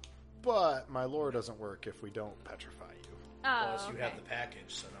true, but my lore doesn't work if we don't petrify you. Oh, Plus, you okay. have the package,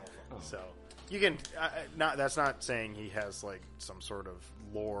 so no. So you can not. That's not saying he has like some sort of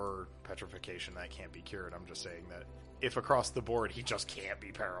lore petrification that can't be cured. I'm just saying that if across the board he just can't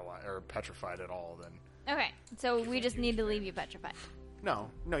be paralyzed or petrified at all, then Okay, so we just need to leave you petrified.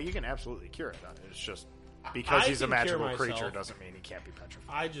 no, you can absolutely cure it. It's just because I he's a can cure magical myself. creature doesn't mean he can't be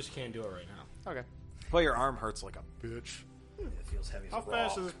petrified. I just can't do it right now. Okay. Well, your arm hurts like a bitch. It feels heavy as How a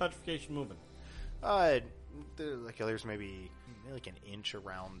fast raw. is this petrification moving? There's maybe like an inch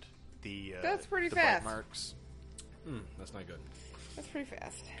around the. That's pretty the fast. Bite marks. That's not good. That's pretty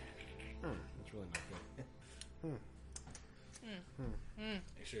fast. That's really not good.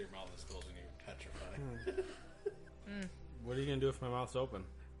 Make sure your mouth is closed when you petrify. What are you going to do if my mouth's open?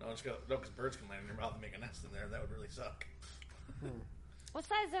 No, because birds can land in your mouth and make a nest in there. That would really suck. What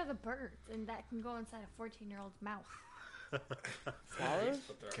size are the birds? And that can go inside a 14-year-old's mouth. Flowers?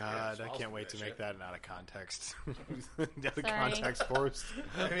 God, I can't wait to make that an out of context. Out of Sorry. context post.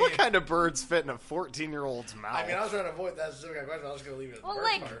 mean- What kind of birds fit in a 14-year-old's mouth? I mean, I was trying to avoid that specific question. I was going to leave it as Well, bird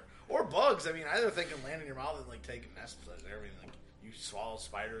like- part. Or bugs. I mean, either they can land in your mouth and like take a nest and everything. Like you swallow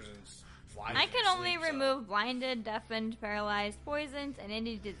spiders and flies. I in can your only sleep, so- remove blinded, deafened, paralyzed, poisons, and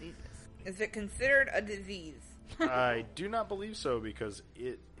any diseases. Is it considered a disease? I do not believe so because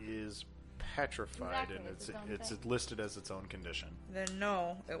it is petrified Exactly, and it's its own it's thing. listed as its own condition. Then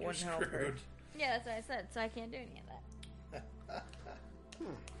no, it You're wouldn't help her. screwed. Yeah, that's what I said, so I can't do any of that.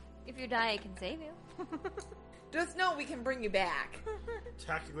 If you die, I can save you. Just know we can bring you back.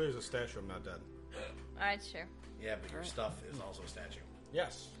 Tactically, there's a statue. I'm not dead. Alright, sure. Yeah, but your stuff is also a statue.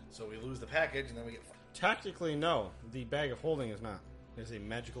 Yes. So we lose the package and then we get. Tactically, no. The bag of holding is not. It's a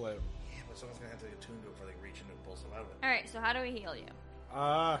magical item. Yeah, but someone's gonna have to get tuned to it before they reach into and pull stuff out of it. Alright, so how do we heal you?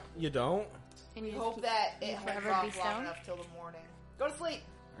 You don't? Can We you just hope keep- that it you holds forever be off long stoned? enough till the morning. Go to sleep.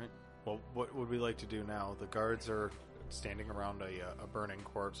 Right. Well, what would we like to do now? The guards are standing around a burning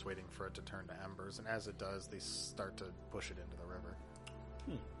corpse waiting for it to turn to embers, and as it does, they start to push it into the river.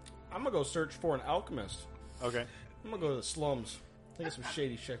 I'm going to go search for an alchemist. Okay. I'm going to go to the slums. I think there's some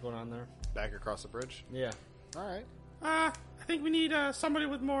shady shit going on there. Back across the bridge. Yeah. All right. I think we need somebody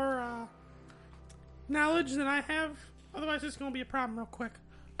with more knowledge than I have. Otherwise, it's going to be a problem real quick.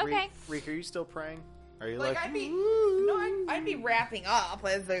 Okay. Reek, are you still praying? Are you Like like? I'd be wrapping up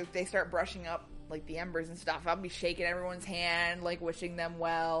as they start brushing up like the embers and stuff. I'll be shaking everyone's hand, like wishing them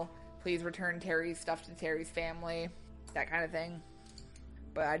well. Please return Terry's stuff to Terry's family, that kind of thing.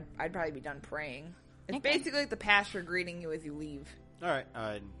 But I'd probably be done praying. It's Okay. basically like the pastor greeting you as you leave. All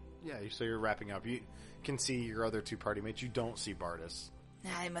right. Yeah. So you're wrapping up. You can see your other two party mates. You don't see Bardis.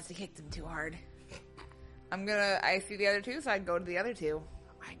 I must have kicked him too hard. I see the other two, so I'd go to the other two.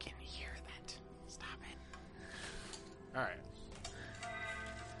 I can hear that. Stop it. All right.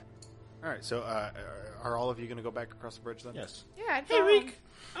 All right. So, are all of you going to go back across the bridge then? Yes. Yeah, I'd Hey, follow him. Reek,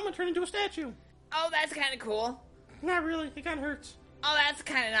 I'm going to turn into a statue. Oh, that's kind of cool. Not really. It kind of hurts. Oh, that's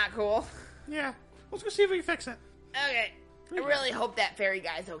kind of not cool. Yeah. Let's go see if we can fix it. Okay. I really hope that fairy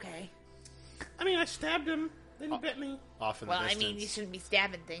guy's okay. I mean, I stabbed him. Then he bit me. Off in Well, the I distance. mean, you shouldn't be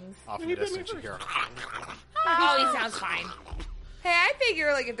stabbing things. Off in He the bit me distance, you hear. Oh, he sounds fine. Hey, I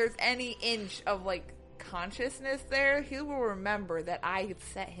figure, like, if there's any inch of, like, consciousness there, he will remember that I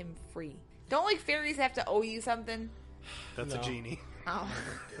set him free. Don't, like, fairies have to owe you something? That's No. a genie. Oh.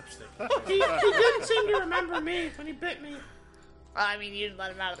 He didn't seem to remember me when he bit me. Well, I mean, you didn't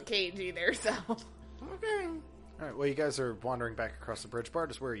let him out of the cage either, so. Okay. All right. Well, you guys are wandering back across the bridge.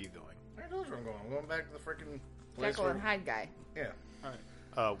 Bartis, where are you going? I know where I'm going. I'm going back to the freaking place Jekyll where... and Hyde guy. Yeah. All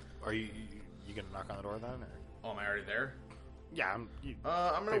right. Are you gonna knock on the door then? Or? Oh, am I already there? Yeah. I'm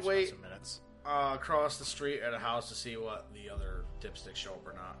gonna takes wait some minutes. Across the street at a house to see what the other dipsticks show up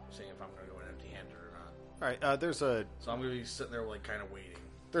or not. Seeing if I'm gonna go in empty-handed or not. All right. There's a So I'm gonna be sitting there, like, kind of waiting.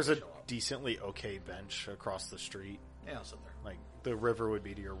 There's to a show up. decently okay bench across the street. Yeah, I'll sit there. Like, the river would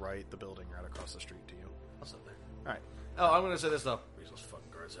be to your right, the building right across the street to you. I'll sit there. All right. Oh, I'm gonna say this though. Those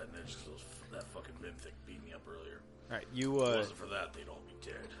fucking guards had an edge because that fucking benthic beat me up earlier. All right. You If it wasn't for that, they'd all be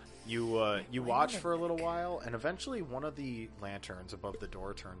dead. you watch for a little while, and eventually one of the lanterns above the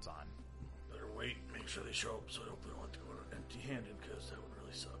door turns on. Better wait, make sure they show up, so I don't want to go empty-handed because that would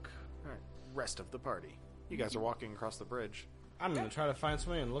really suck. All right. Rest of the party. You guys are walking across the bridge. I'm gonna try to find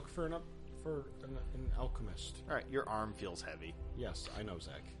somebody and look for an alchemist. All right. Your arm feels heavy. Yes, I know,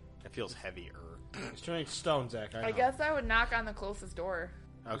 Zach. It feels heavier. It's turning to stone, Zach. I know. I guess I would knock on the closest door.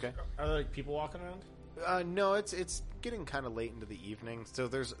 Okay. Are there like people walking around? No, it's getting kind of late into the evening, so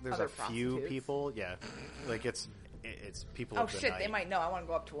there's Other a few prostitutes? people. Yeah, like it's people. Oh of the shit, night. they might know. I want to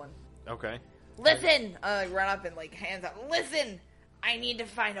go up to one. Okay. Listen! Run up and, like, hands up. Listen! I need to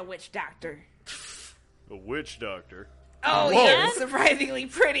find a witch doctor. A witch doctor. Oh, yeah? you're surprisingly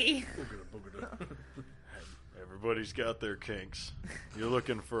pretty. Everybody's got their kinks. You're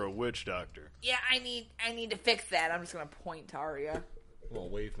looking for a witch doctor. Yeah, I need to fix that. I'm just gonna point to Arya. Well,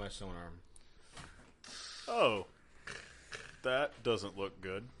 wave my stone arm. Oh, that doesn't look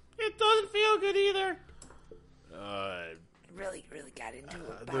good. It doesn't feel good either. Really got into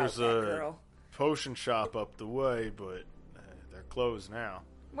it about There's that a girl. potion shop up the way, but they're closed now.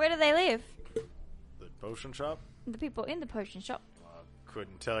 Where do they live? The potion shop? The people in the potion shop.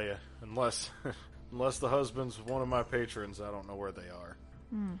 Couldn't tell you unless the husband's one of my patrons. I don't know where they are.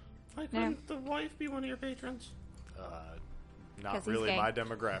 Why couldn't the wife be one of your patrons? Not 'Cause he's really gay. my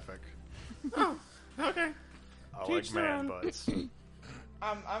demographic. Oh, okay. I Teach like their man own. butts.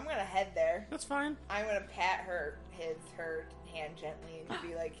 I'm gonna head there. That's fine. I'm gonna pat her hand gently and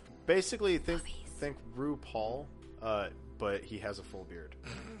be like, Basically, think RuPaul, but he has a full beard.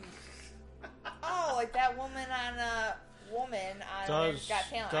 oh, like that woman on Does Got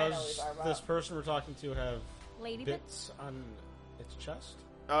Talent. I know what you're does talking about. this person we're talking to have Lady bits on its chest?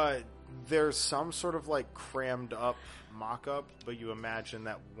 There's some sort of like crammed up mock-up, but you imagine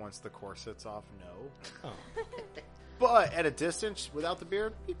that once the corset's off, no. Oh, But at a distance, without the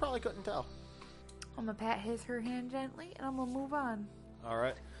beard, you probably couldn't tell. I'm gonna pat her hand gently, and I'm gonna move on All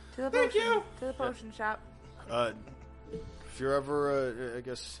right. to the Thank potion, you. to the potion shop. If you're ever,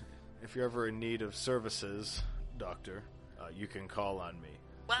 if you're ever in need of services, doctor, you can call on me.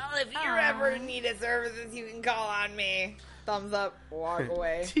 Well, if you're ever in need of services, you can call on me. Thumbs up, walk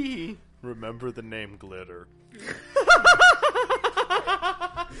away. T. Remember the name Glitter.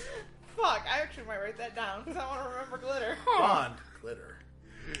 Fuck, I actually might write that down because I want to remember glitter. Bond glitter.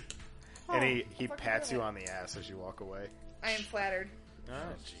 And he fucking pats good. you on the ass as you walk away. I am flattered. Oh.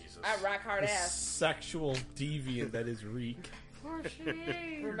 Jesus. I rock hard ass. sexual deviant that is Reek.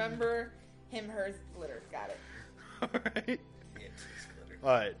 Remember him, hers, glitter. Got it. Alright.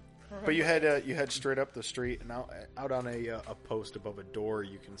 Alright. But you head straight up the street, and out on a post above a door,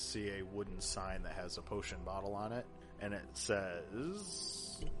 you can see a wooden sign that has a potion bottle on it, and it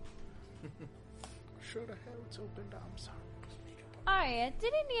says, "Should have held it opened. I'm sorry." Arya,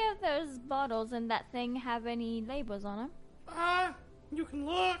 did any of those bottles in that thing have any labels on them? You can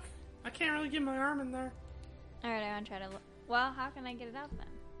look. I can't really get my arm in there. Alright, I want to try to look. Well, how can I get it out then?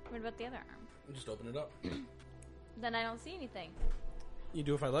 What about the other arm? Just open it up. Then I don't see anything. You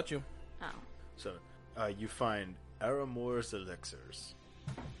do if I let you. Oh. So, you find Aramore's elixirs.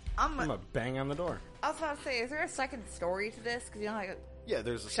 I'm gonna bang on the door. I was about to say, is there a second story to this? Because you know, like Yeah,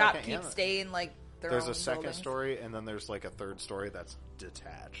 there's a shop second. keeps staying like their There's own a second buildings. story, and then there's like a third story that's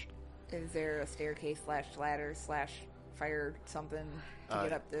detached. Is there a staircase / ladder / fire something to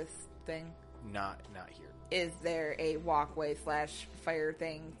get up this thing? Not here. Is there a walkway / fire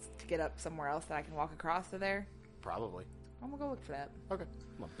thing to get up somewhere else that I can walk across to there? Probably. I'm gonna go look for that. Okay.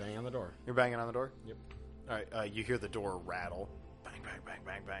 I'm gonna bang on the door. You're banging on the door? Yep. Alright, you hear the door rattle. Bang, bang, bang,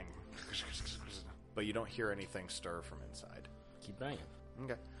 bang, bang. But you don't hear anything stir from inside. Keep banging.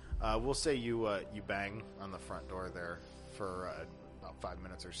 Okay. We'll say you bang on the front door there for about 5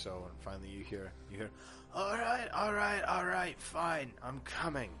 minutes or so, and finally you hear, all right, fine, I'm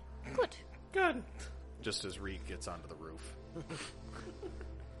coming. Good. Just as Reek gets onto the roof.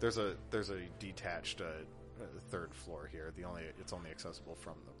 There's a detached third floor here. It's only accessible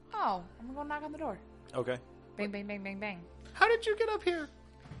from the. Oh, I'm gonna go knock on the door. Okay. Bang, bang, bang, bang, bang. How did you get up here?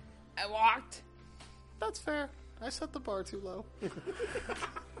 I walked. That's fair. I set the bar too low.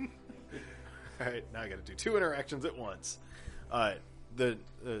 Alright, now I gotta do 2 interactions at once. The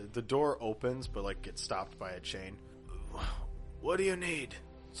door opens, but like gets stopped by a chain. What do you need?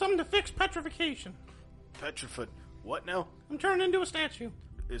 Something to fix petrification. Petrified. What now? I'm turning into a statue.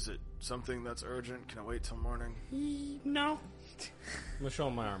 Is it something that's urgent? Can I wait till morning? No. I'm gonna show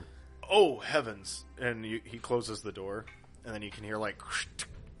him my arm. Oh, heavens. And he closes the door, and then you can hear like...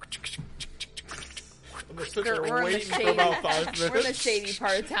 We're in the shady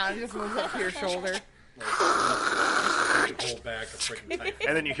part of town. It just moves up to your shoulder. Pull back a freaking tight.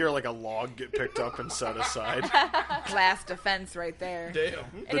 And then you hear like a log get picked up and set aside. Last defense right there. Damn.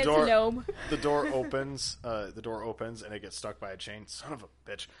 And it's a gnome. The door opens. The door opens, and it gets stuck by a chain. Son of a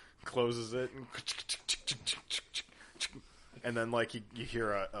bitch. Closes it. And then, like, you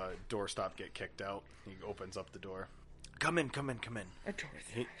hear a doorstop get kicked out. He opens up the door. Come in.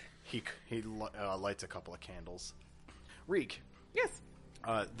 He lights a couple of candles. Reek. Yes.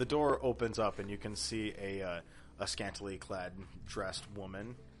 The door opens up, and you can see a scantily clad, dressed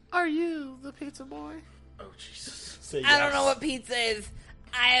woman. Are you the pizza boy? Oh, Jesus. Say I don't know what pizza is.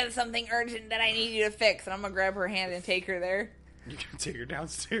 I have something urgent that I need you to fix, and I'm gonna grab her hand and take her there. You can take her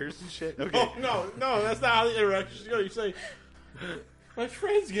downstairs and shit. Okay. Oh, no, that's not how the interactions go. You say, my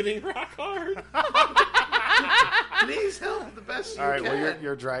friend's getting rock hard. Please help the best you All right, can. well,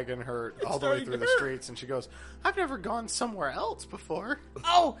 you're dragging her all the way starting through to the hurt. streets, and she goes, I've never gone somewhere else before.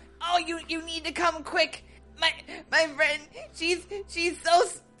 Oh, you need to come quick. My friend, she's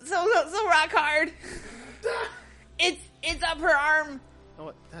so rock hard. It's up her arm.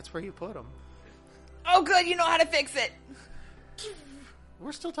 Oh, that's where you put them. Oh, good, you know how to fix it.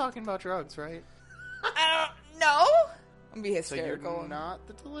 We're still talking about drugs, right? I don't know. I'm gonna be So you're hysterical. not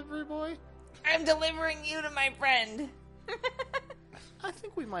the delivery boy? I'm delivering you to my friend. I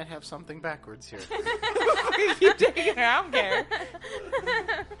think we might have something backwards here. You taking her? I don't care.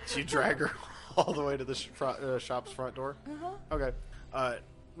 So you drag her all the way to the shop's front door? Okay.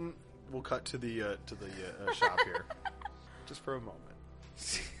 We'll cut to the shop here. Just for a moment.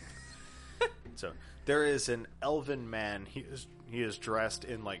 So, there is an elven man. He is dressed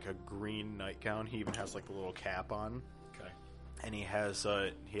in like a green nightgown. He even has like a little cap on. Okay. And he has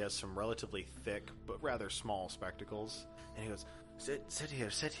some relatively thick but rather small spectacles. And he goes, sit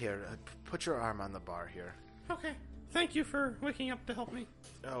here. Put your arm on the bar here. Okay. Thank you for waking up to help me.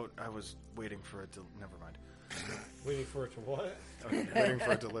 Oh, I was waiting for it to... Never mind. Waiting for it to what? Okay, waiting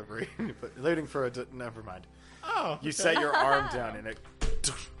for a delivery. Waiting for a... Never mind. Oh. You set your arm down and it...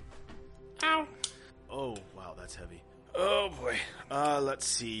 Ow. Oh, wow, that's heavy. Oh, boy. Let's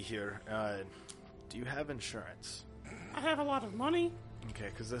see here. Do you have insurance? I have a lot of money. Okay,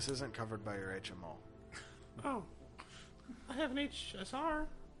 because this isn't covered by your HMO. Oh. I have an HSR.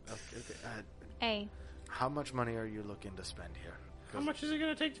 Okay. Hey. How much money are you looking to spend here? How much is it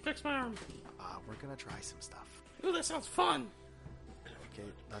going to take to fix my arm? We're going to try some stuff. Ooh, that sounds fun. Okay,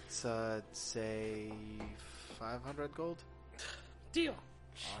 let's say 500 gold. Deal.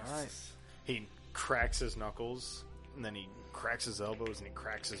 All right. He cracks his knuckles, and then he cracks his elbows, and he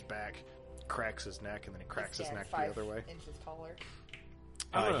cracks his back, cracks his neck, and then he cracks his neck the other way. Inches taller.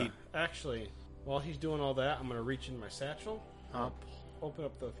 Actually, while he's doing all that, I'm gonna reach in my satchel, open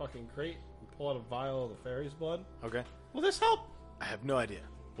up the fucking crate, and pull out a vial of the fairy's blood. Okay. Will this help? I have no idea.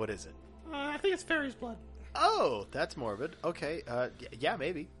 What is it? I think it's fairy's blood. Oh, that's morbid. Okay. Yeah,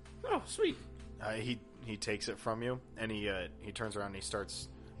 maybe. Oh, sweet. He takes it from you, and he turns around and he starts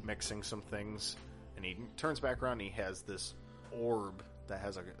mixing some things, and he turns back around and he has this orb that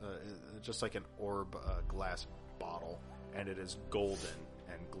has just like an orb glass bottle, and it is golden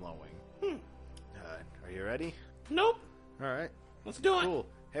and glowing. Are you ready? Nope. All right. Let's do it. Cool.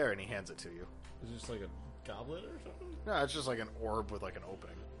 Here, and he hands it to you. Is it just like a goblet or something? No, it's just like an orb with like an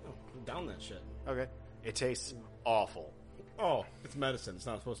opening. Oh, down that shit. Okay. It tastes awful. Oh, it's medicine. It's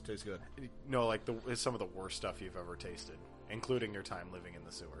not supposed to taste good. No, like it's some of the worst stuff you've ever tasted, including your time living in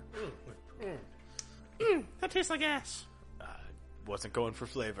the sewer. That tastes like ass. Wasn't going for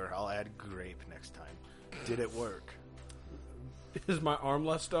flavor. I'll add grape next time. Did it work? Is my arm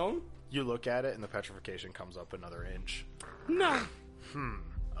less stone? You look at it, and the petrification comes up another inch. No.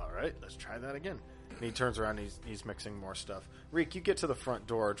 All right, let's try that again. And he turns around, and he's mixing more stuff. Reek, you get to the front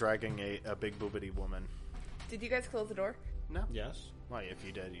door dragging a big boobity woman. Did you guys close the door? No? Yes. Well, if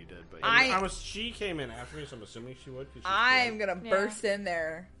you did, you did. But She came in after me, so I'm assuming she would. I'm gonna burst in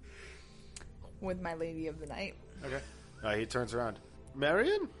there with my lady of the night. Okay. He turns around.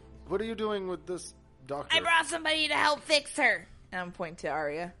 Marion, what are you doing with this Doctor. I brought somebody to help fix her. And I'm pointing to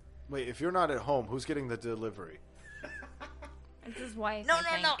Arya. Wait, if you're not at home, who's getting the delivery? It's his wife. No, I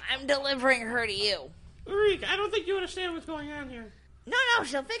think. no. I'm delivering her to you. Ulrika, I don't think you understand what's going on here. No,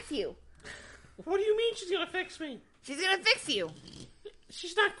 she'll fix you. What do you mean she's gonna fix me? She's gonna fix you.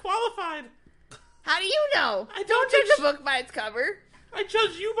 She's not qualified. How do you know? I Don't think judge a book by its cover. I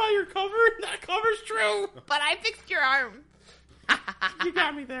judge you by your cover, and that cover's true. But I fixed your arm. You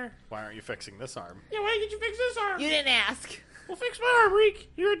got me there. Why aren't you fixing this arm? Yeah, why did you fix this arm? You didn't ask. Well, fix my arm, Reek.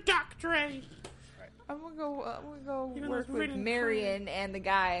 You're a doctor. I'm gonna go Even work though it's with written Marion and the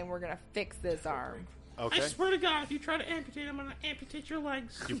guy, and we're gonna fix this arm. Okay. I swear to God, if you try to amputate, I'm gonna amputate your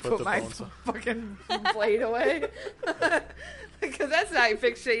legs. You put the my bones on. fucking blade away. Because that's not how you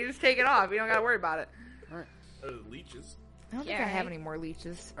fix shit. You just take it off. You don't gotta worry about it. Leeches. I don't think I have any more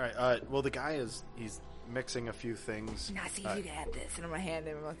leeches. Alright, well, the guy he's mixing a few things. Nah, see, you can have this. And I'm gonna hand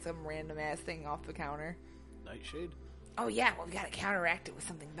him some random ass thing off the counter. Nightshade? Oh, yeah, well, we gotta counteract it with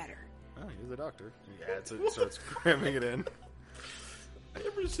something better. Oh, he's the doctor. He adds it, starts cramming it in. I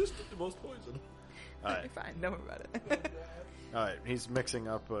am resistant to most poison. Alright. Fine, don't worry about it. Alright, he's mixing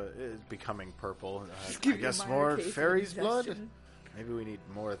up, it's becoming purple. I give you guess a more minor case of fairy's blood? indigestion. Maybe we need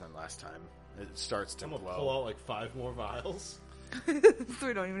more than last time. It starts to I'm gonna glow. pull out like 5 more vials. So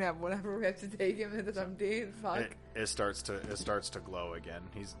we don't even have whatever we have to take him into some days. Fuck. It starts to glow again.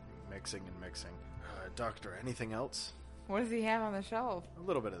 He's mixing and mixing. Doctor, anything else? What does he have on the shelf? A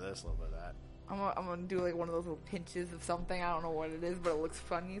little bit of this, a little bit of that. I'm gonna do like one of those little pinches of something. I don't know what it is, but it looks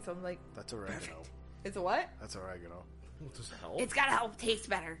funny. So I'm like, That's oregano. it's a what? That's oregano. What does help? It's gotta help taste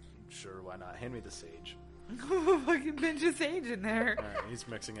better. Sure, why not? Hand me the sage. Fucking pinch of sage in there. Alright, he's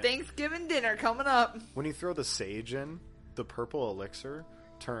mixing it. Thanksgiving dinner coming up. When you throw the sage in, the purple elixir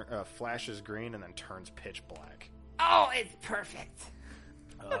flashes green and then turns pitch black. Oh, it's perfect.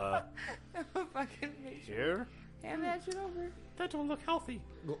 Fucking make sure. Here? Hand that shit over. That don't look healthy.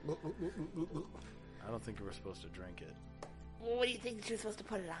 I don't think you were supposed to drink it. Well, what do you think she was supposed to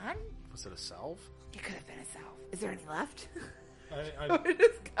put it on? Was it a salve? It could have been a salve. Is there any left? I We're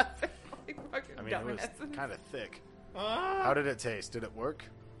discussing like fucking I mean, it was dumbasses. kind of thick. How did it taste? Did it work?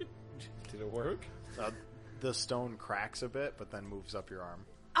 Did it work? The stone cracks a bit, but then moves up your arm.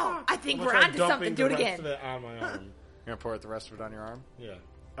 Oh, I think I'm we're gonna try onto something. dumping Do it the rest again. of it on my arm. You're gonna pour it the rest of it on your arm? Yeah.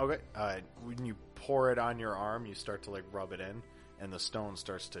 Okay. When you pour it on your arm, you start to like rub it in, and the stone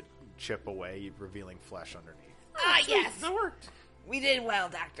starts to chip away, revealing flesh underneath. Ah, yes. That worked. We did well,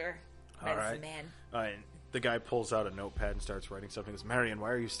 Doctor. All Medicine right. man. The guy pulls out a notepad and starts writing something. He goes, Marion, why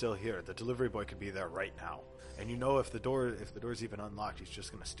are you still here? The delivery boy could be there right now. And you know if the door's even unlocked, he's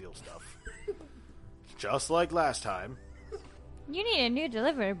just gonna steal stuff. Just like last time. You need a new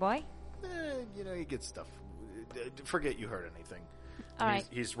delivery boy. He gets stuff. Forget you heard anything. All And right.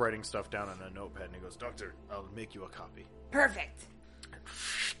 he's writing stuff down on a notepad, and he goes, Doctor, I'll make you a copy. Perfect.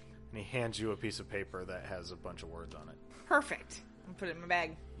 And he hands you a piece of paper that has a bunch of words on it. Perfect. I'm put it in my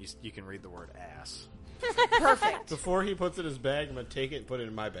bag. You can read the word ass. Perfect. Before he puts it in his bag, I'm gonna take it and put it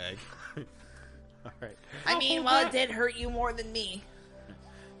in my bag. All right. I mean, well, it did hurt you more than me.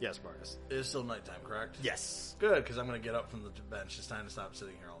 Yes, Bartis. It is still nighttime, correct? Yes. Good, because I'm going to get up from the bench. It's time to stop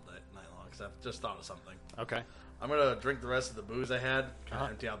sitting here all night long, because I've just thought of something. Okay. I'm going to drink the rest of the booze I had, kind of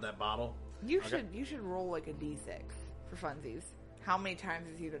empty out that bottle. You should roll like a d6 for funsies. How many times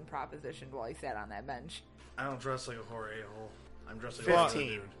has he been propositioned while he sat on that bench? I don't dress like a whore a-hole. I'm dressed like a 15.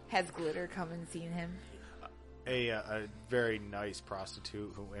 dude. Has Glitter come and seen him? A very nice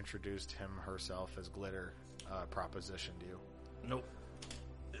prostitute who introduced herself as Glitter propositioned you. Nope.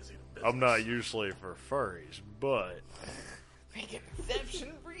 Busy business. I'm not usually for furries, but Make an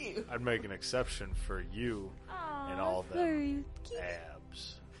exception for you. I'd make an exception for you and all them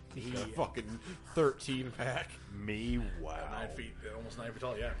abs. A fucking 13 pack. Me, wow. 9 feet, almost 9 feet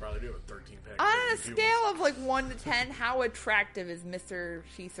tall. Yeah, I probably do a 13 pack. On a scale of like 1 to 10, how attractive is Mr.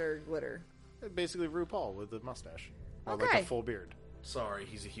 Sheeser Glitter? Basically RuPaul with a mustache. Or like Okay. a full beard. Sorry,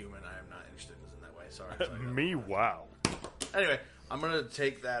 he's a human. I am not interested in that way. Sorry. Me, wow. Anyway, I'm gonna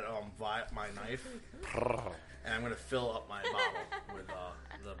take that my knife and I'm gonna fill up my bottle with the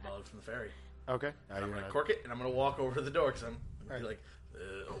blood from the fairy. Okay. I'm gonna cork it and I'm gonna walk over to the door because I'm gonna be like,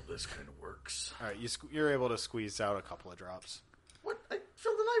 oh, this kind of works. All right, you're able to squeeze out a couple of drops. What? I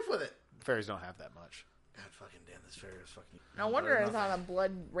filled the knife with it. Fairies don't have that much. God fucking damn, this fairy is fucking. No wonder it's on a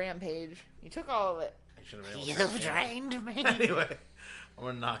blood rampage. You took all of it. I should have been able to. drained me. Anyway, I'm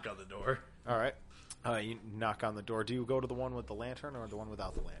gonna knock on the door. All right. You knock on the door. Do you go to the one with the lantern or the one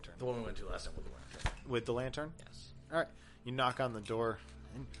without the lantern? The one we went to last time with the lantern. With the lantern? Yes. All right. You knock on the door.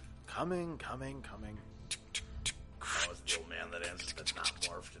 And coming. Oh, it's the old man that answered that's not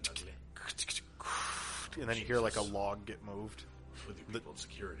morphed and ugly. and then you hear like a log get moved. With you people in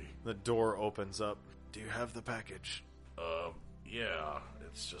security. The door opens up. Do you have the package? Yeah.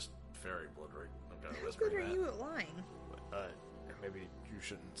 It's just fairy blood, right? I'm kind of How whispering good are that. you at lying? Maybe you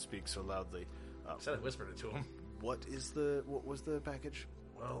shouldn't speak so loudly. I said I whispered it to him. What was the package?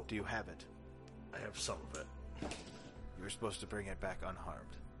 Well, Do you have it? I have some of it. You were supposed to bring it back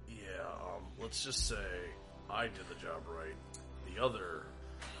unharmed. Yeah, let's just say I did the job right. The other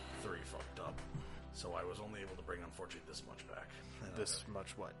 3 fucked up. So I was only able to bring, unfortunately, this much back. This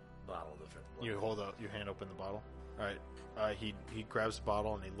much what? Bottle of the fifth blood. You hand open the bottle. All right. He grabs the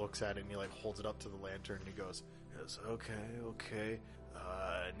bottle and he looks at it and he like holds it up to the lantern and he goes, okay.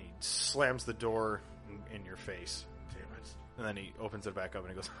 And he slams the door in your face. Damn it. And then he opens it back up and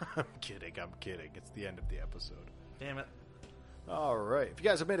he goes, I'm kidding. It's the end of the episode. Damn it. All right. If you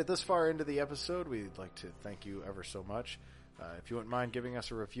guys have made it this far into the episode, we'd like to thank you ever so much. If you wouldn't mind giving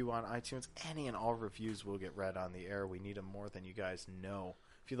us a review on iTunes, any and all reviews will get read on the air. We need them more than you guys know.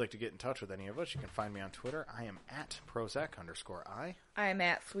 If you'd like to get in touch with any of us, you can find me on Twitter. I am at Prozac_I. I'm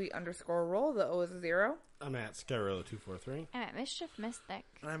at sweet_roll. The O is a 0. I'm at Skyrillo243. I'm at Mischief Mystic.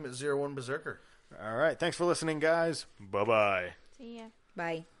 And I'm at 01 Berserker. All right. Thanks for listening, guys. Bye-bye. See ya.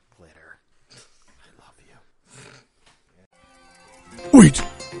 Bye. Later. I love you. Wait,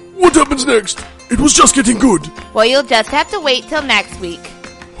 what happens next? It was just getting good. Well, you'll just have to wait till next week.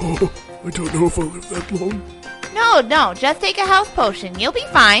 Oh, I don't know if I'll live that long. No, just take a health potion. You'll be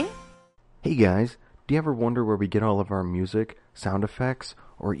fine. Hey guys, do you ever wonder where we get all of our music, sound effects,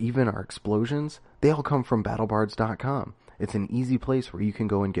 or even our explosions? They all come from BattleBards.com. It's an easy place where you can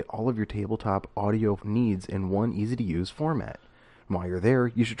go and get all of your tabletop audio needs in one easy-to-use format. And while you're there,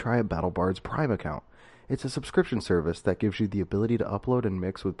 you should try a BattleBards Prime account. It's a subscription service that gives you the ability to upload and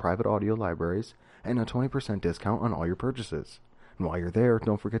mix with private audio libraries and a 20% discount on all your purchases. And while you're there,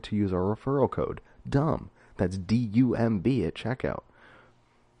 don't forget to use our referral code, DUMB. That's DUMB at checkout.